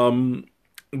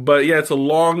 But yeah, it's a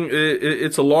long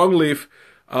leaf.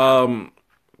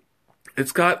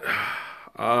 It's got,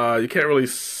 you can't really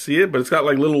see it, but it's got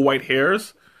like little white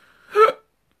hairs.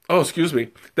 Oh, excuse me.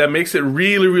 That makes it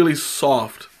really, really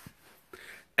soft.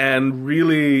 And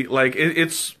really, like,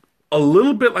 it's a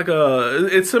little bit like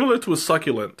it's similar to a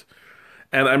succulent,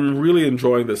 and I'm really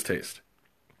enjoying this taste.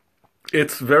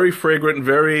 It's very fragrant,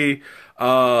 very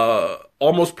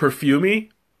almost perfumey,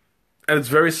 and it's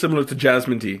very similar to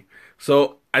jasmine tea.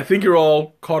 So I think you're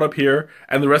all caught up here,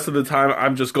 and the rest of the time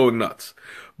I'm just going nuts.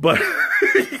 But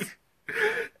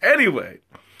anyway,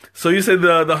 so you said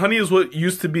the honey is what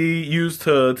used to be used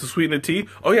to sweeten the tea?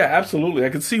 Oh yeah, absolutely. I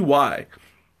can see why.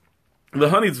 The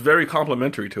honey is very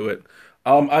complimentary to it.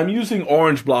 I'm using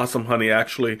orange blossom honey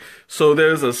actually, so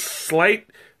there's a slight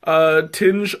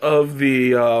tinge of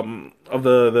the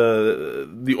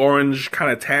orange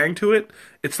kind of tang to it.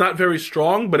 It's not very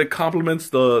strong, but it complements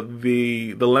the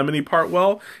lemony part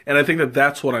well, and I think that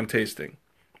that's what I'm tasting.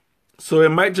 So it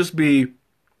might just be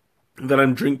that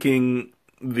I'm drinking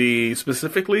the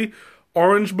specifically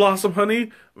orange blossom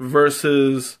honey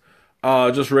versus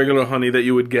just regular honey that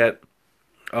you would get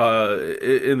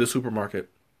in the supermarket.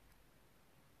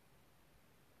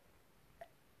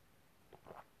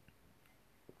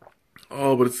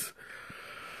 Oh, but it's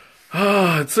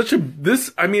such a,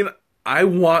 I mean, I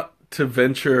want to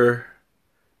venture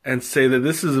and say that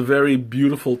this is a very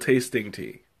beautiful tasting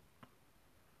tea.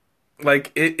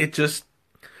 Like, it just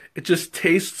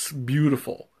tastes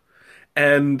beautiful.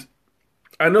 And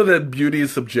I know that beauty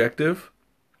is subjective,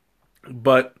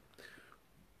 but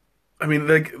I mean,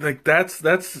 like that's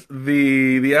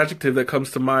the adjective that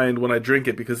comes to mind when I drink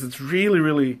it, because it's really,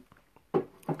 really,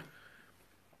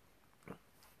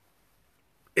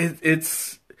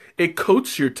 it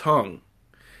coats your tongue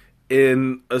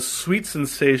in a sweet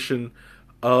sensation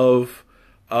of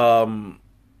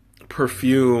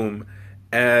perfume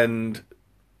and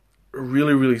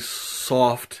really, really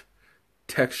soft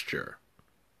texture.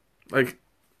 Like,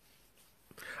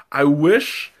 I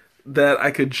wish that I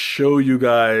could show you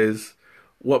guys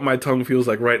what my tongue feels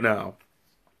like right now.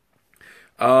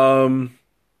 Um,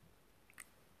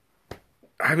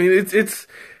 I mean,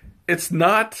 it's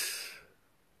not.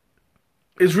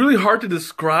 It's really hard to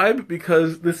describe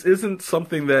because this isn't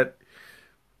something that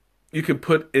you can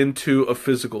put into a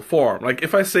physical form. Like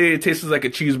if I say it tastes like a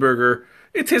cheeseburger,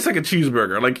 it tastes like a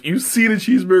cheeseburger. Like you've seen a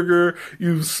cheeseburger,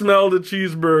 you've smelled a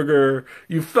cheeseburger,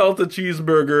 you've felt a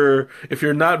cheeseburger. If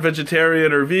you're not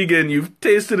vegetarian or vegan, you've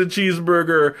tasted a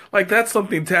cheeseburger. Like that's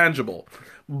something tangible.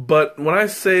 But when I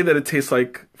say that it tastes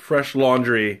like fresh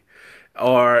laundry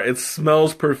or it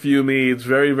smells perfumey, it's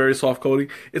very, very soft coating,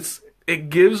 it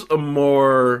gives a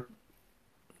more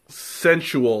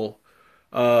sensual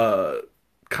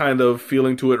kind of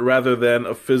feeling to it rather than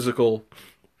a physical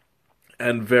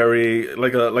and very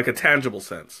like a tangible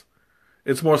sense.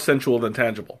 It's more sensual than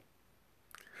tangible.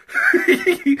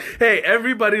 Hey,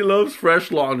 everybody loves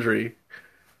fresh laundry.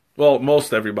 Well,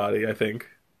 most everybody, I think.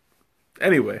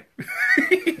 Anyway,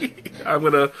 I'm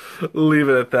gonna leave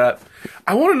it at that.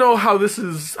 I want to know how this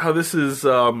is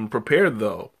prepared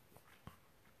though.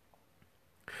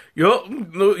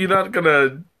 You're not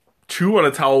gonna chew on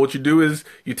a towel. What you do is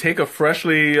you take a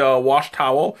freshly washed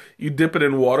towel, you dip it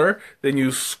in water, then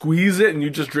you squeeze it, and you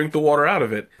just drink the water out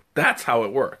of it. That's how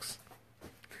it works.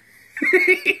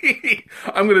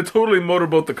 I'm gonna totally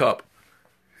motorboat the cup.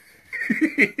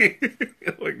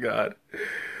 Oh my god.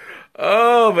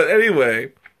 Oh, but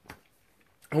anyway,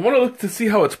 I want to look to see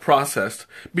how it's processed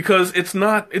because it's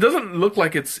not. It doesn't look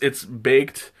like it's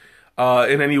baked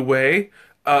in any way,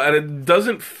 and it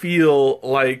doesn't feel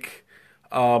like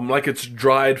it's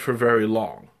dried for very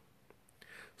long.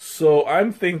 So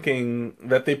I'm thinking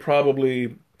that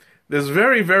there's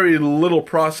very, very little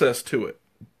process to it.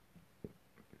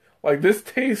 Like this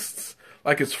tastes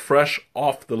like it's fresh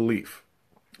off the leaf.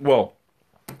 Well,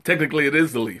 technically it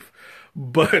is the leaf,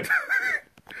 but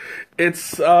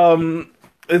it's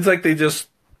like they just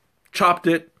chopped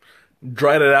it,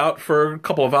 dried it out for a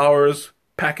couple of hours,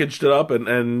 packaged it up,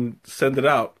 and sent it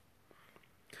out.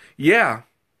 Yeah,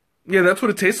 that's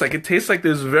what it tastes like. It tastes like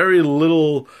there's very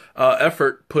little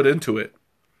effort put into it.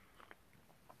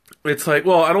 It's like,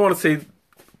 well, I don't want to say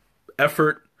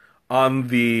effort on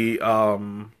the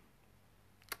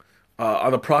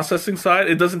processing side.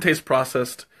 It doesn't taste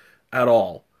processed at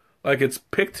all. Like it's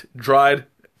picked, dried,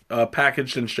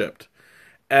 packaged, and shipped,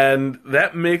 and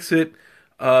that makes it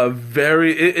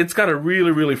it's got a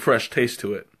really, really fresh taste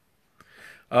to it.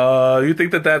 You think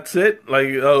that that's it? Like,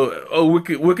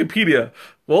 Wikipedia.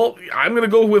 Well, I'm going to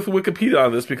go with Wikipedia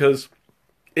on this because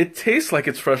it tastes like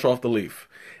it's fresh off the leaf.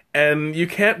 And you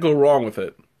can't go wrong with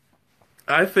it.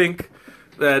 I think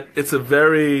that this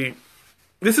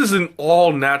is an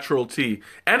all-natural tea.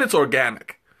 And it's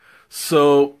organic.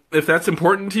 So, if that's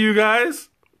important to you guys,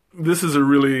 this is a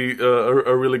really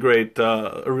great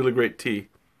tea.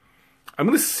 I'm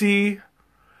going to see.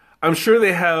 I'm sure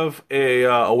they have a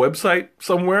website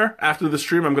somewhere after the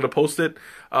stream. I'm going to post it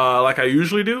like I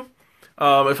usually do.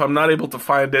 If I'm not able to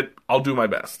find it, I'll do my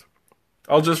best.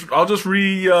 I'll just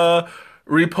repost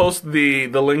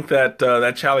the link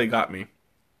that Charlie got me.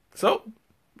 So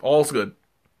all's good.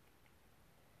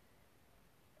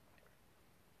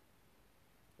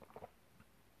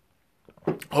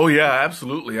 Oh yeah,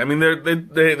 absolutely. I mean,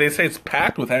 they say it's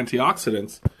packed with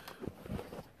antioxidants.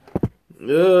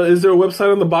 Is there a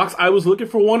website on the box? I was looking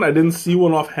for one. I didn't see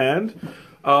one offhand.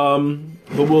 But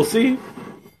we'll see.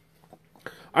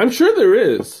 I'm sure there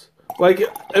is. Like,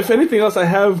 if anything else, I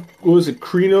have, what was it,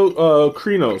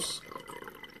 Krinos.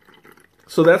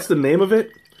 So that's the name of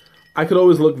it. I could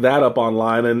always look that up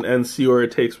online and see where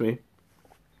it takes me.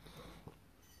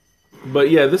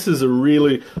 But yeah, this is a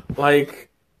really,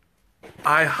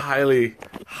 I highly,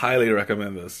 highly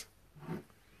recommend this.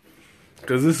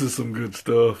 Because this is some good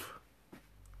stuff.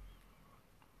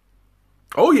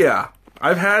 Oh yeah,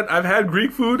 I've had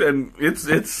Greek food and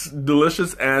it's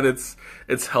delicious and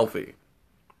it's healthy.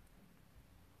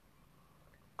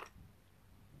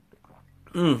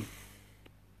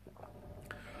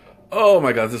 Oh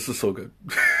my god, this is so good.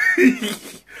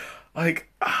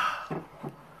 Like,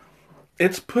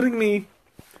 it's putting me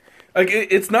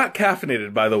it's not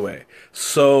caffeinated, by the way.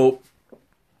 So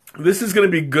this is going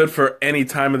to be good for any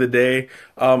time of the day,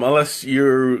 unless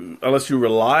you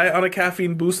rely on a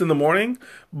caffeine boost in the morning.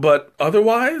 But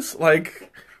otherwise,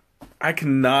 I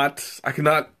cannot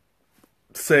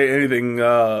say anything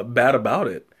bad about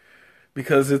it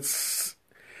because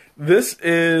this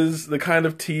is the kind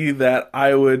of tea that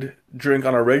I would drink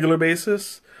on a regular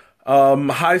basis.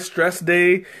 High stress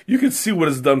day, you can see what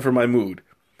it's done for my mood.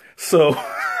 So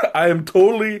I am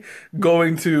totally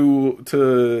going to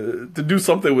do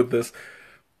something with this.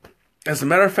 As a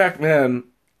matter of fact, man,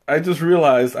 I just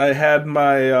realized I had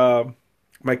my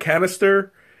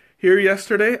canister here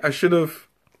yesterday. I should have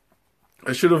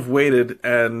waited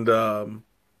and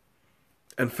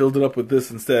filled it up with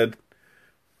this instead.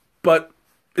 But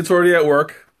it's already at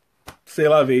work. C'est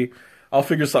la vie. I'll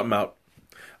figure something out.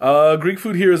 Greek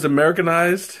food here is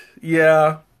Americanized.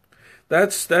 Yeah,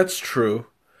 that's true.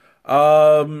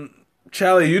 Charlie,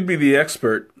 you'd be the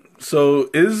expert. So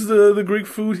is the Greek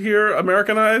food here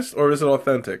Americanized or is it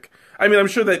authentic? I mean, I'm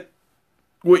sure that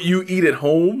what you eat at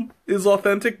home is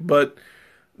authentic, but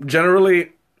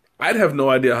generally, I'd have no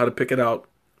idea how to pick it out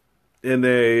in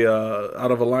a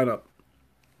out of a lineup.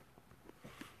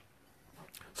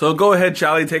 So go ahead,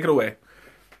 Charlie, take it away.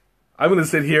 I'm gonna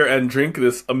sit here and drink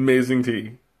this amazing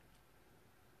tea.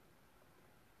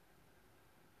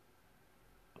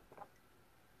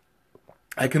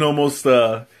 I can almost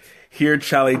hear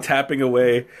Charlie tapping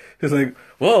away. He's like,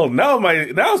 "Well,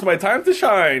 now's my time to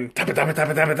shine." Tap it, tap it, tap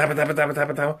it, tap it, tap it, tap it, tap it, tap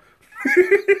it, tap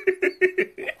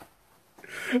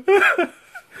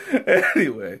it.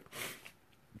 Anyway,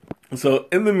 so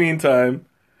in the meantime,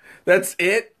 that's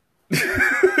it.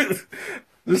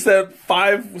 Just that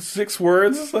 5, 6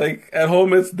 words. Like at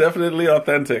home, it's definitely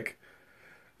authentic.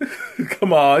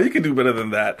 Come on, you can do better than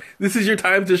that. This is your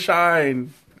time to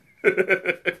shine.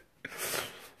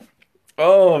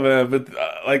 Oh man, but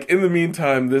like in the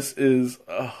meantime, this is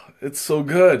it's so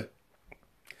good.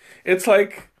 It's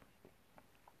like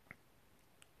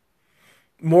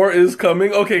more is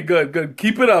coming. Okay, good, good.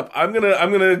 Keep it up. I'm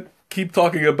gonna keep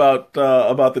talking about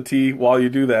the tea while you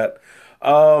do that.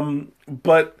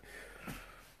 But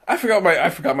I forgot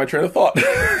my train of thought.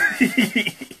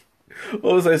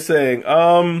 What was I saying?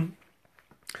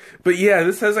 But yeah,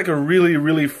 this has like a really,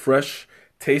 really fresh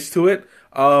taste to it.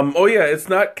 Oh yeah, it's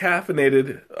not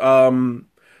caffeinated.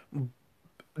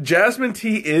 Jasmine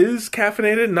tea is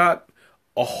caffeinated, not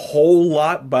a whole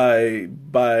lot by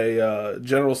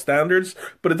general standards,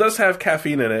 but it does have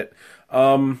caffeine in it.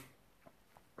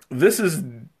 This is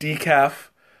decaf.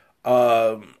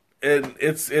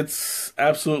 It's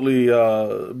absolutely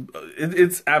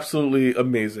it's absolutely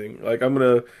amazing. Like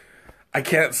I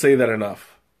can't say that enough.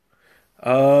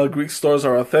 Greek stores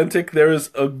are authentic. There is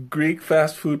a Greek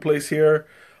fast food place here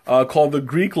called the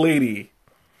Greek Lady.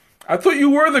 I thought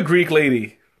you were the Greek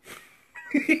Lady.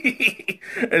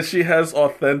 And she has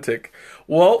authentic.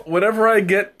 Well, whenever I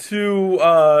get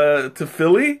to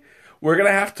Philly, we're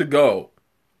gonna have to go.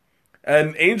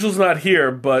 And Angel's not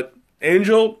here, but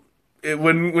Angel,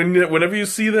 whenever you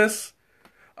see this,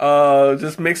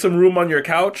 just make some room on your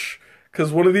couch,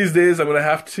 because one of these days I'm gonna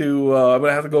have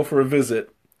to go for a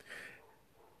visit.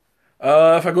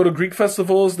 If I go to Greek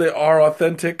festivals, they are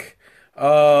authentic.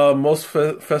 Most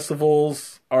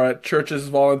festivals are at churches.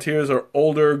 Volunteers are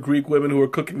older Greek women who are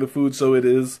cooking the food, so it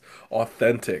is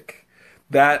authentic.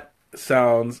 That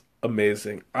sounds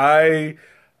amazing.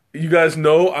 You guys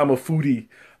know I'm a foodie.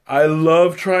 I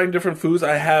love trying different foods.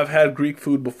 I have had Greek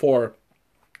food before,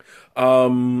 but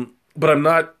I'm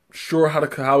not sure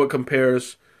how it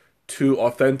compares to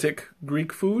authentic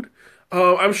Greek food.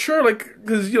 I'm sure, like,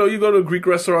 because you go to Greek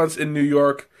restaurants in New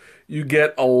York, you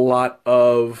get a lot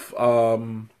of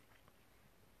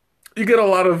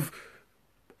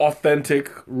authentic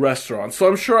restaurants. So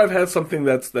I'm sure I've had something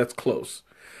that's close.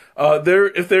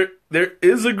 If there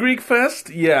is a Greek fest,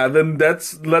 yeah, then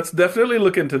let's definitely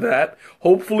look into that.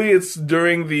 Hopefully, it's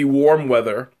during the warm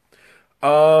weather.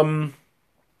 There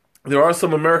are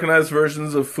some Americanized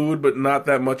versions of food, but not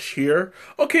that much here.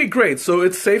 Okay, great. So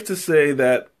it's safe to say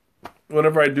that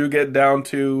whenever I do get down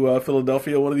to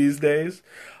Philadelphia one of these days,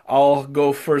 I'll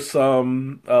go for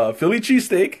some Philly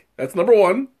cheesesteak. That's number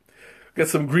one. Get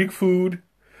some Greek food,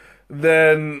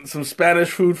 then some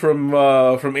Spanish food from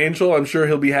Angel. I'm sure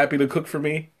he'll be happy to cook for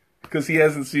me because he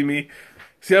hasn't seen me.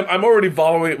 See, I'm already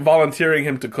volunteering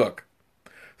him to cook,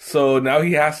 so now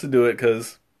he has to do it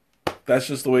because that's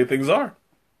just the way things are.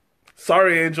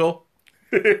 Sorry, Angel.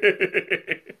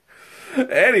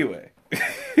 Anyway.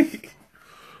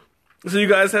 So you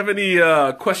guys have any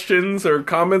questions or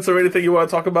comments or anything you want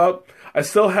to talk about? I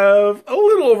still have a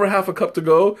little over half a cup to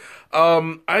go.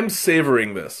 I'm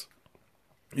savoring this.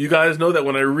 You guys know that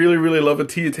when I really, really love a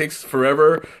tea, it takes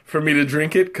forever for me to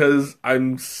drink it because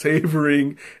I'm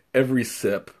savoring every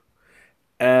sip.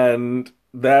 And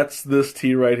that's this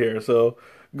tea right here. So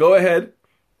go ahead,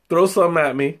 throw some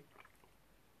at me.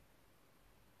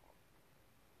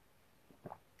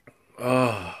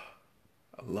 Oh,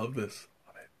 I love this.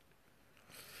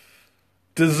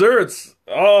 Desserts.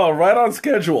 Oh, right on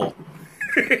schedule.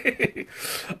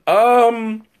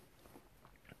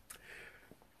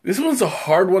 This one's a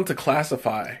hard one to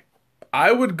classify.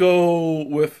 I would go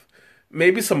with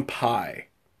maybe some pie.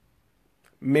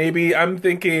 Maybe I'm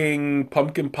thinking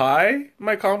pumpkin pie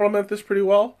might complement this pretty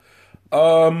well.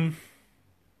 Um,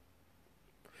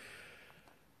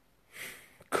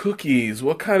 Cookies.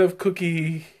 What kind of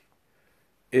cookie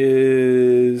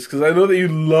is? Because I know that you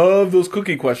love those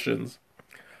cookie questions.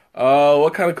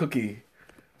 What kind of cookie?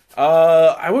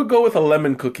 I would go with a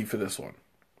lemon cookie for this one.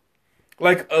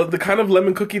 Like the kind of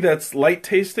lemon cookie that's light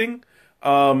tasting.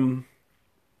 Um,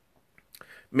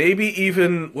 Maybe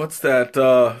even what's that?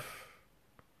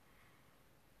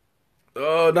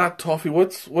 Not toffee.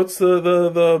 What's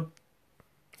the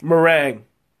meringue?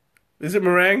 Is it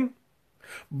meringue?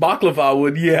 Baklava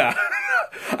would, yeah.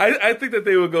 I think that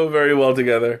they would go very well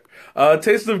together.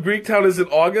 Taste of Greektown is in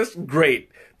August. Great.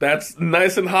 That's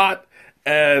nice and hot,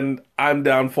 and I'm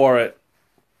down for it.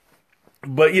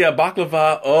 But yeah,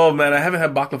 baklava. Oh man, I haven't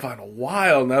had baklava in a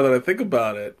while. Now that I think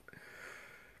about it,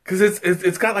 because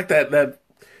it's got like that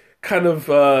kind of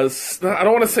I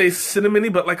don't want to say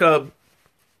cinnamony, but like a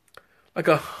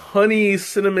honey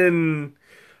cinnamon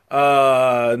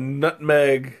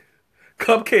nutmeg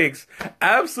cupcakes.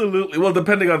 Absolutely. Well,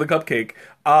 depending on the cupcake.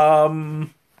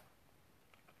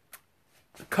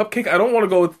 Cupcake. I don't want to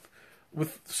go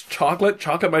with chocolate.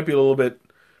 Chocolate might be a little bit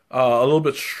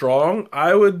strong.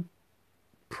 I would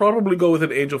probably go with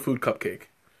an angel food cupcake.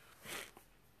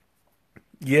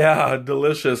 Yeah,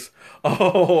 delicious.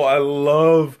 Oh, I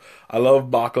love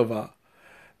baklava.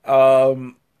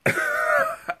 Um,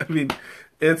 I mean,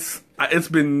 it's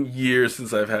been years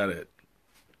since I've had it.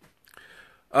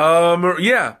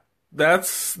 Yeah,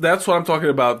 that's what I'm talking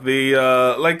about.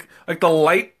 The like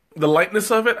the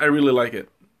lightness of it. I really like it,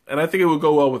 and I think it would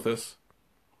go well with this.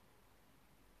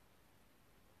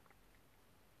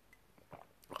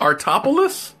 Are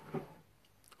topless?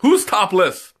 Who's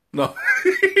topless? No,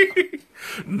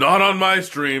 not on my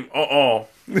stream.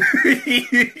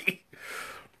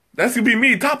 That's gonna be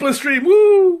me. Topless stream.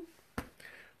 Woo!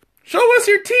 Show us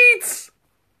your teats.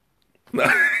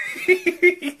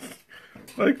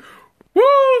 Like,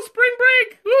 woo! Spring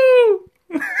break. Woo!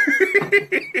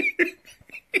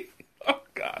 Oh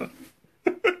God.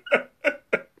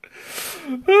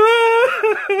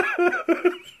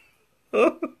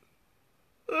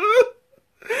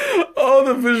 Oh,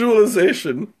 the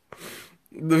visualization.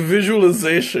 The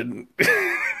visualization.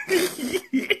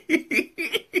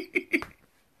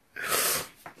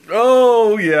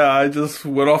 Oh, yeah, I just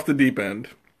went off the deep end.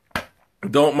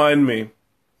 Don't mind me.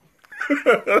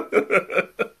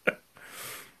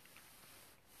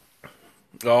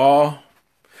 Oh,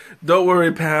 don't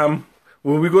worry, Pam.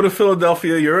 When we go to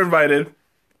Philadelphia, you're invited.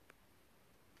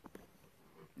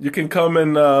 You can come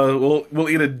and we'll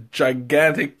eat a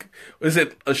gigantic. Is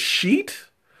it a sheet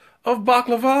of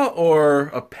baklava or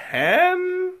a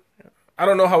pan? I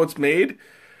don't know how it's made.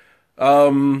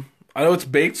 I know it's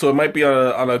baked, so it might be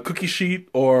on a cookie sheet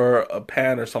or a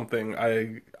pan or something.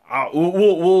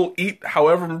 We'll eat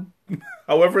however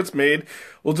it's made.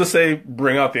 We'll just say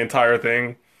bring out the entire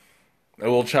thing,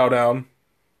 and we'll chow down.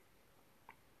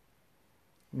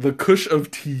 The kush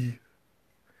of tea.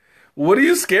 What are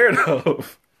you scared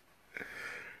of?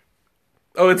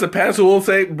 Oh, it's a pan, so we'll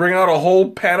say bring out a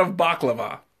whole pan of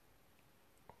baklava.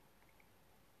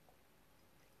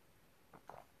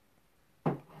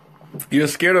 You're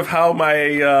scared of how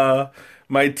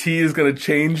my tea is gonna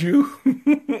change you?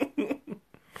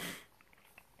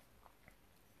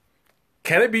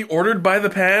 Can it be ordered by the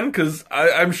pan? Because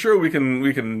I'm sure we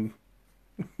can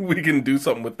do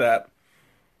something with that.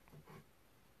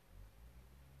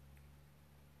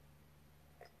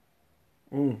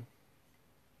 Mm.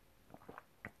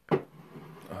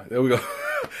 There we go.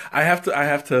 I have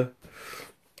to.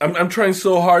 I'm trying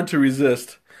so hard to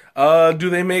resist. Do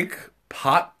they make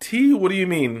pot tea? What do you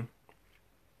mean?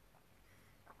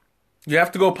 You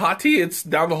have to go pot tea? It's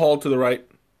down the hall to the right.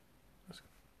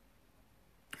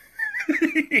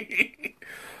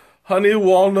 Honey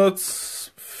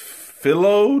walnuts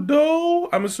phyllo dough?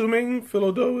 I'm assuming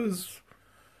phyllo dough is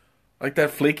like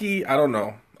that flaky. I don't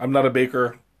know. I'm not a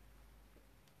baker.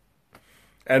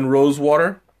 And rose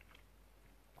water.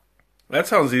 That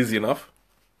sounds easy enough.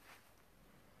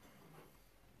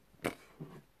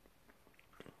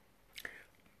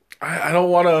 I don't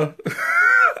want to.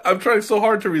 I'm trying so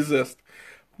hard to resist,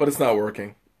 but it's not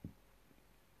working.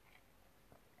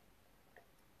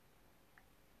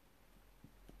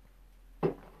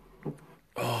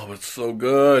 Oh, it's so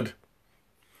good.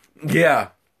 Yeah,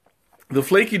 the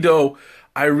flaky dough.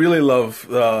 I really love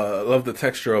the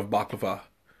texture of baklava.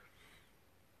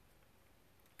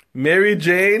 Mary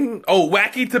Jane. Oh,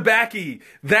 Wacky Tobacco.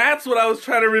 That's what I was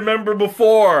trying to remember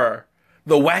before.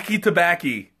 The Wacky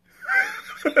Tobacco.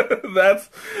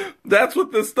 That's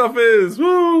what this stuff is.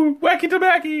 Woo! Wacky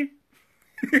Tobacco.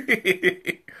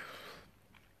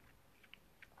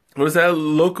 What is that?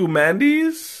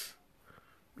 Locumandis?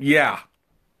 Yeah,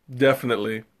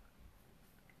 definitely.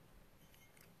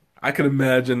 I can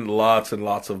imagine lots and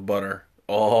lots of butter.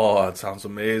 Oh, that sounds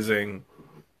amazing.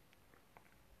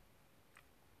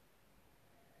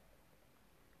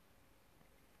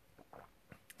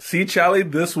 See, Charlie,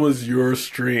 this was your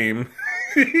stream.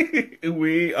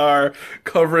 We are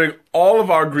covering all of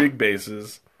our Greek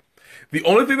bases. The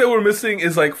only thing that we're missing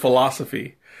is like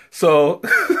philosophy. So,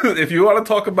 if you want to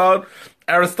talk about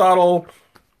Aristotle,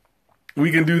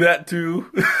 we can do that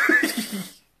too.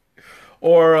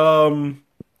 Or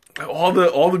all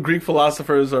the Greek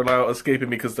philosophers are now escaping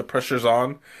me because the pressure's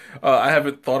on. I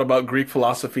haven't thought about Greek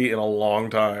philosophy in a long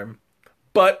time.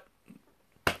 But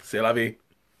c'est la vie.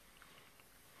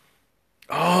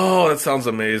 Oh, that sounds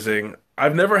amazing.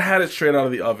 I've never had it straight out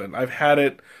of the oven. I've had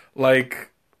it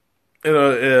like in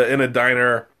a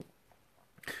diner.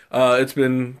 It's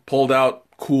been pulled out,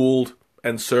 cooled,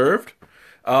 and served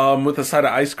with a side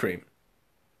of ice cream.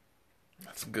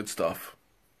 That's some good stuff.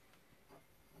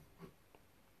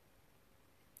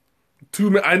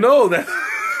 I know that.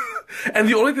 And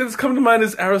the only thing that's coming to mind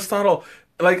is Aristotle.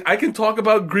 Like, I can talk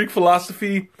about Greek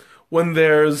philosophy when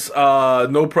there's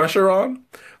no pressure on,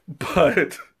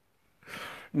 but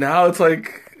now it's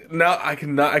like, now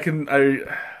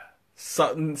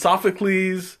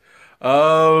Sophocles,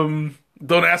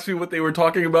 don't ask me what they were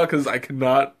talking about because I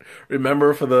cannot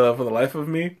remember for the life of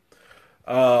me.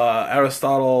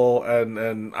 Aristotle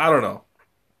and I don't know,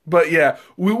 but yeah,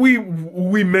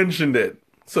 we mentioned it,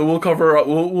 so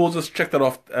we'll just check that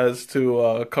off as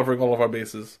to covering all of our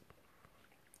bases.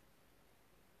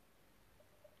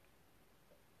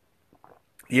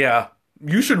 Yeah,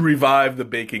 you should revive the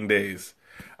baking days.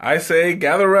 I say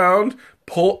gather around,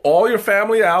 pull all your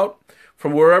family out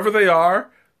from wherever they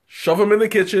are, shove them in the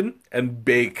kitchen, and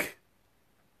bake.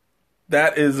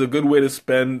 That is a good way to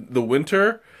spend the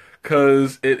winter,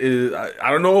 because it is,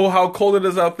 I don't know how cold it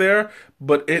is out there,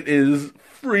 but it is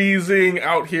freezing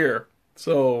out here.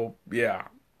 So, yeah.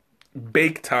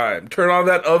 Bake time. Turn on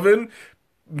that oven,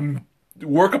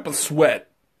 work up a sweat.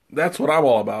 That's what I'm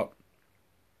all about.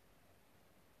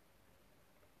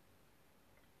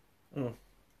 Mm.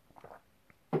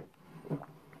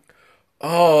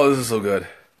 Oh, this is so good.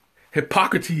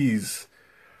 Hippocrates.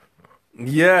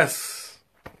 Yes.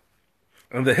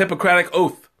 And the Hippocratic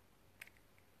Oath.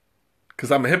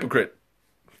 Because I'm a hypocrite.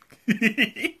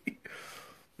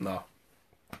 No.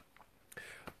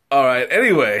 All right.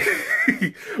 Anyway,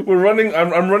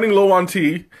 I'm running low on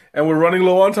tea, and we're running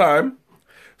low on time.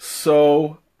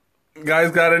 So,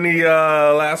 guys, got any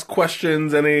last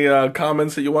questions? Any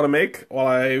comments that you want to make while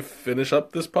I finish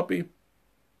up this puppy?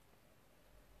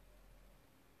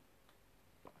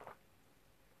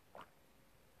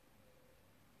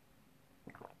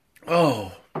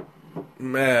 Oh,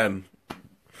 man.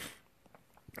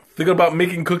 Thinking about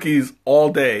making cookies all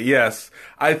day. Yes.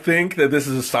 I think that this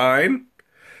is a sign.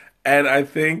 And I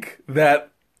think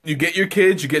that you get your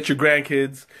kids, you get your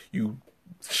grandkids, you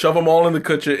shove them all in the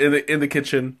kitchen, in the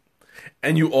kitchen,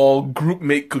 and you all group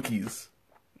make cookies.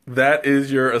 That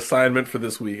is your assignment for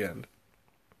this weekend.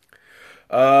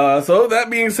 So that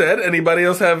being said, anybody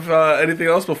else have anything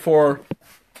else before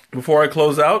I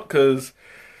close out? Because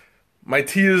my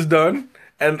tea is done,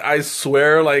 and I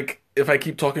swear, like, if I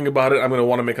keep talking about it, I'm going to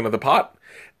want to make another pot,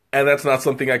 and that's not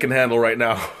something I can handle right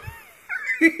now.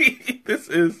 This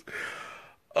is,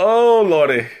 oh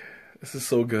lordy, this is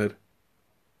so good.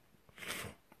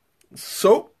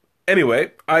 So,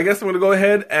 anyway, I guess I'm going to go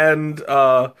ahead and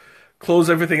close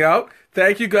everything out.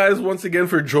 Thank you guys once again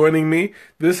for joining me.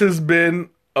 This has been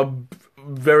a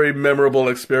very memorable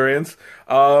experience.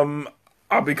 I'll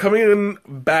be coming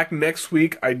back next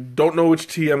week. I don't know which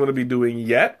tea I'm going to be doing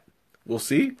yet. We'll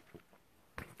see.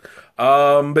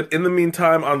 But in the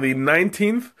meantime, on the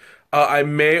 19th, I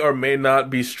may or may not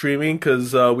be streaming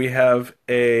because we have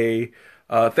a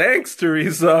thanks,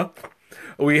 Teresa.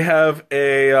 We have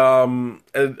a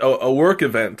work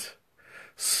event,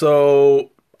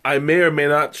 so I may or may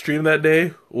not stream that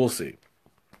day. We'll see.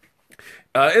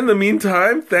 In the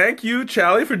meantime, thank you,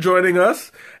 Charlie, for joining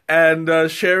us and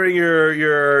sharing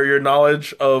your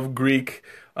knowledge of Greek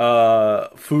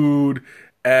food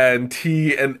and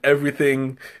tea and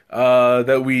everything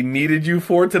that we needed you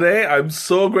for today. I'm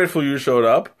so grateful you showed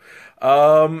up.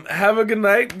 Have a good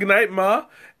night. Good night, Ma.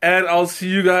 And I'll see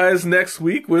you guys next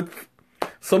week with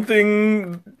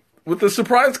something with the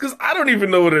surprise because I don't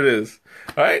even know what it is.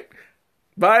 All right?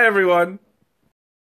 Bye, everyone.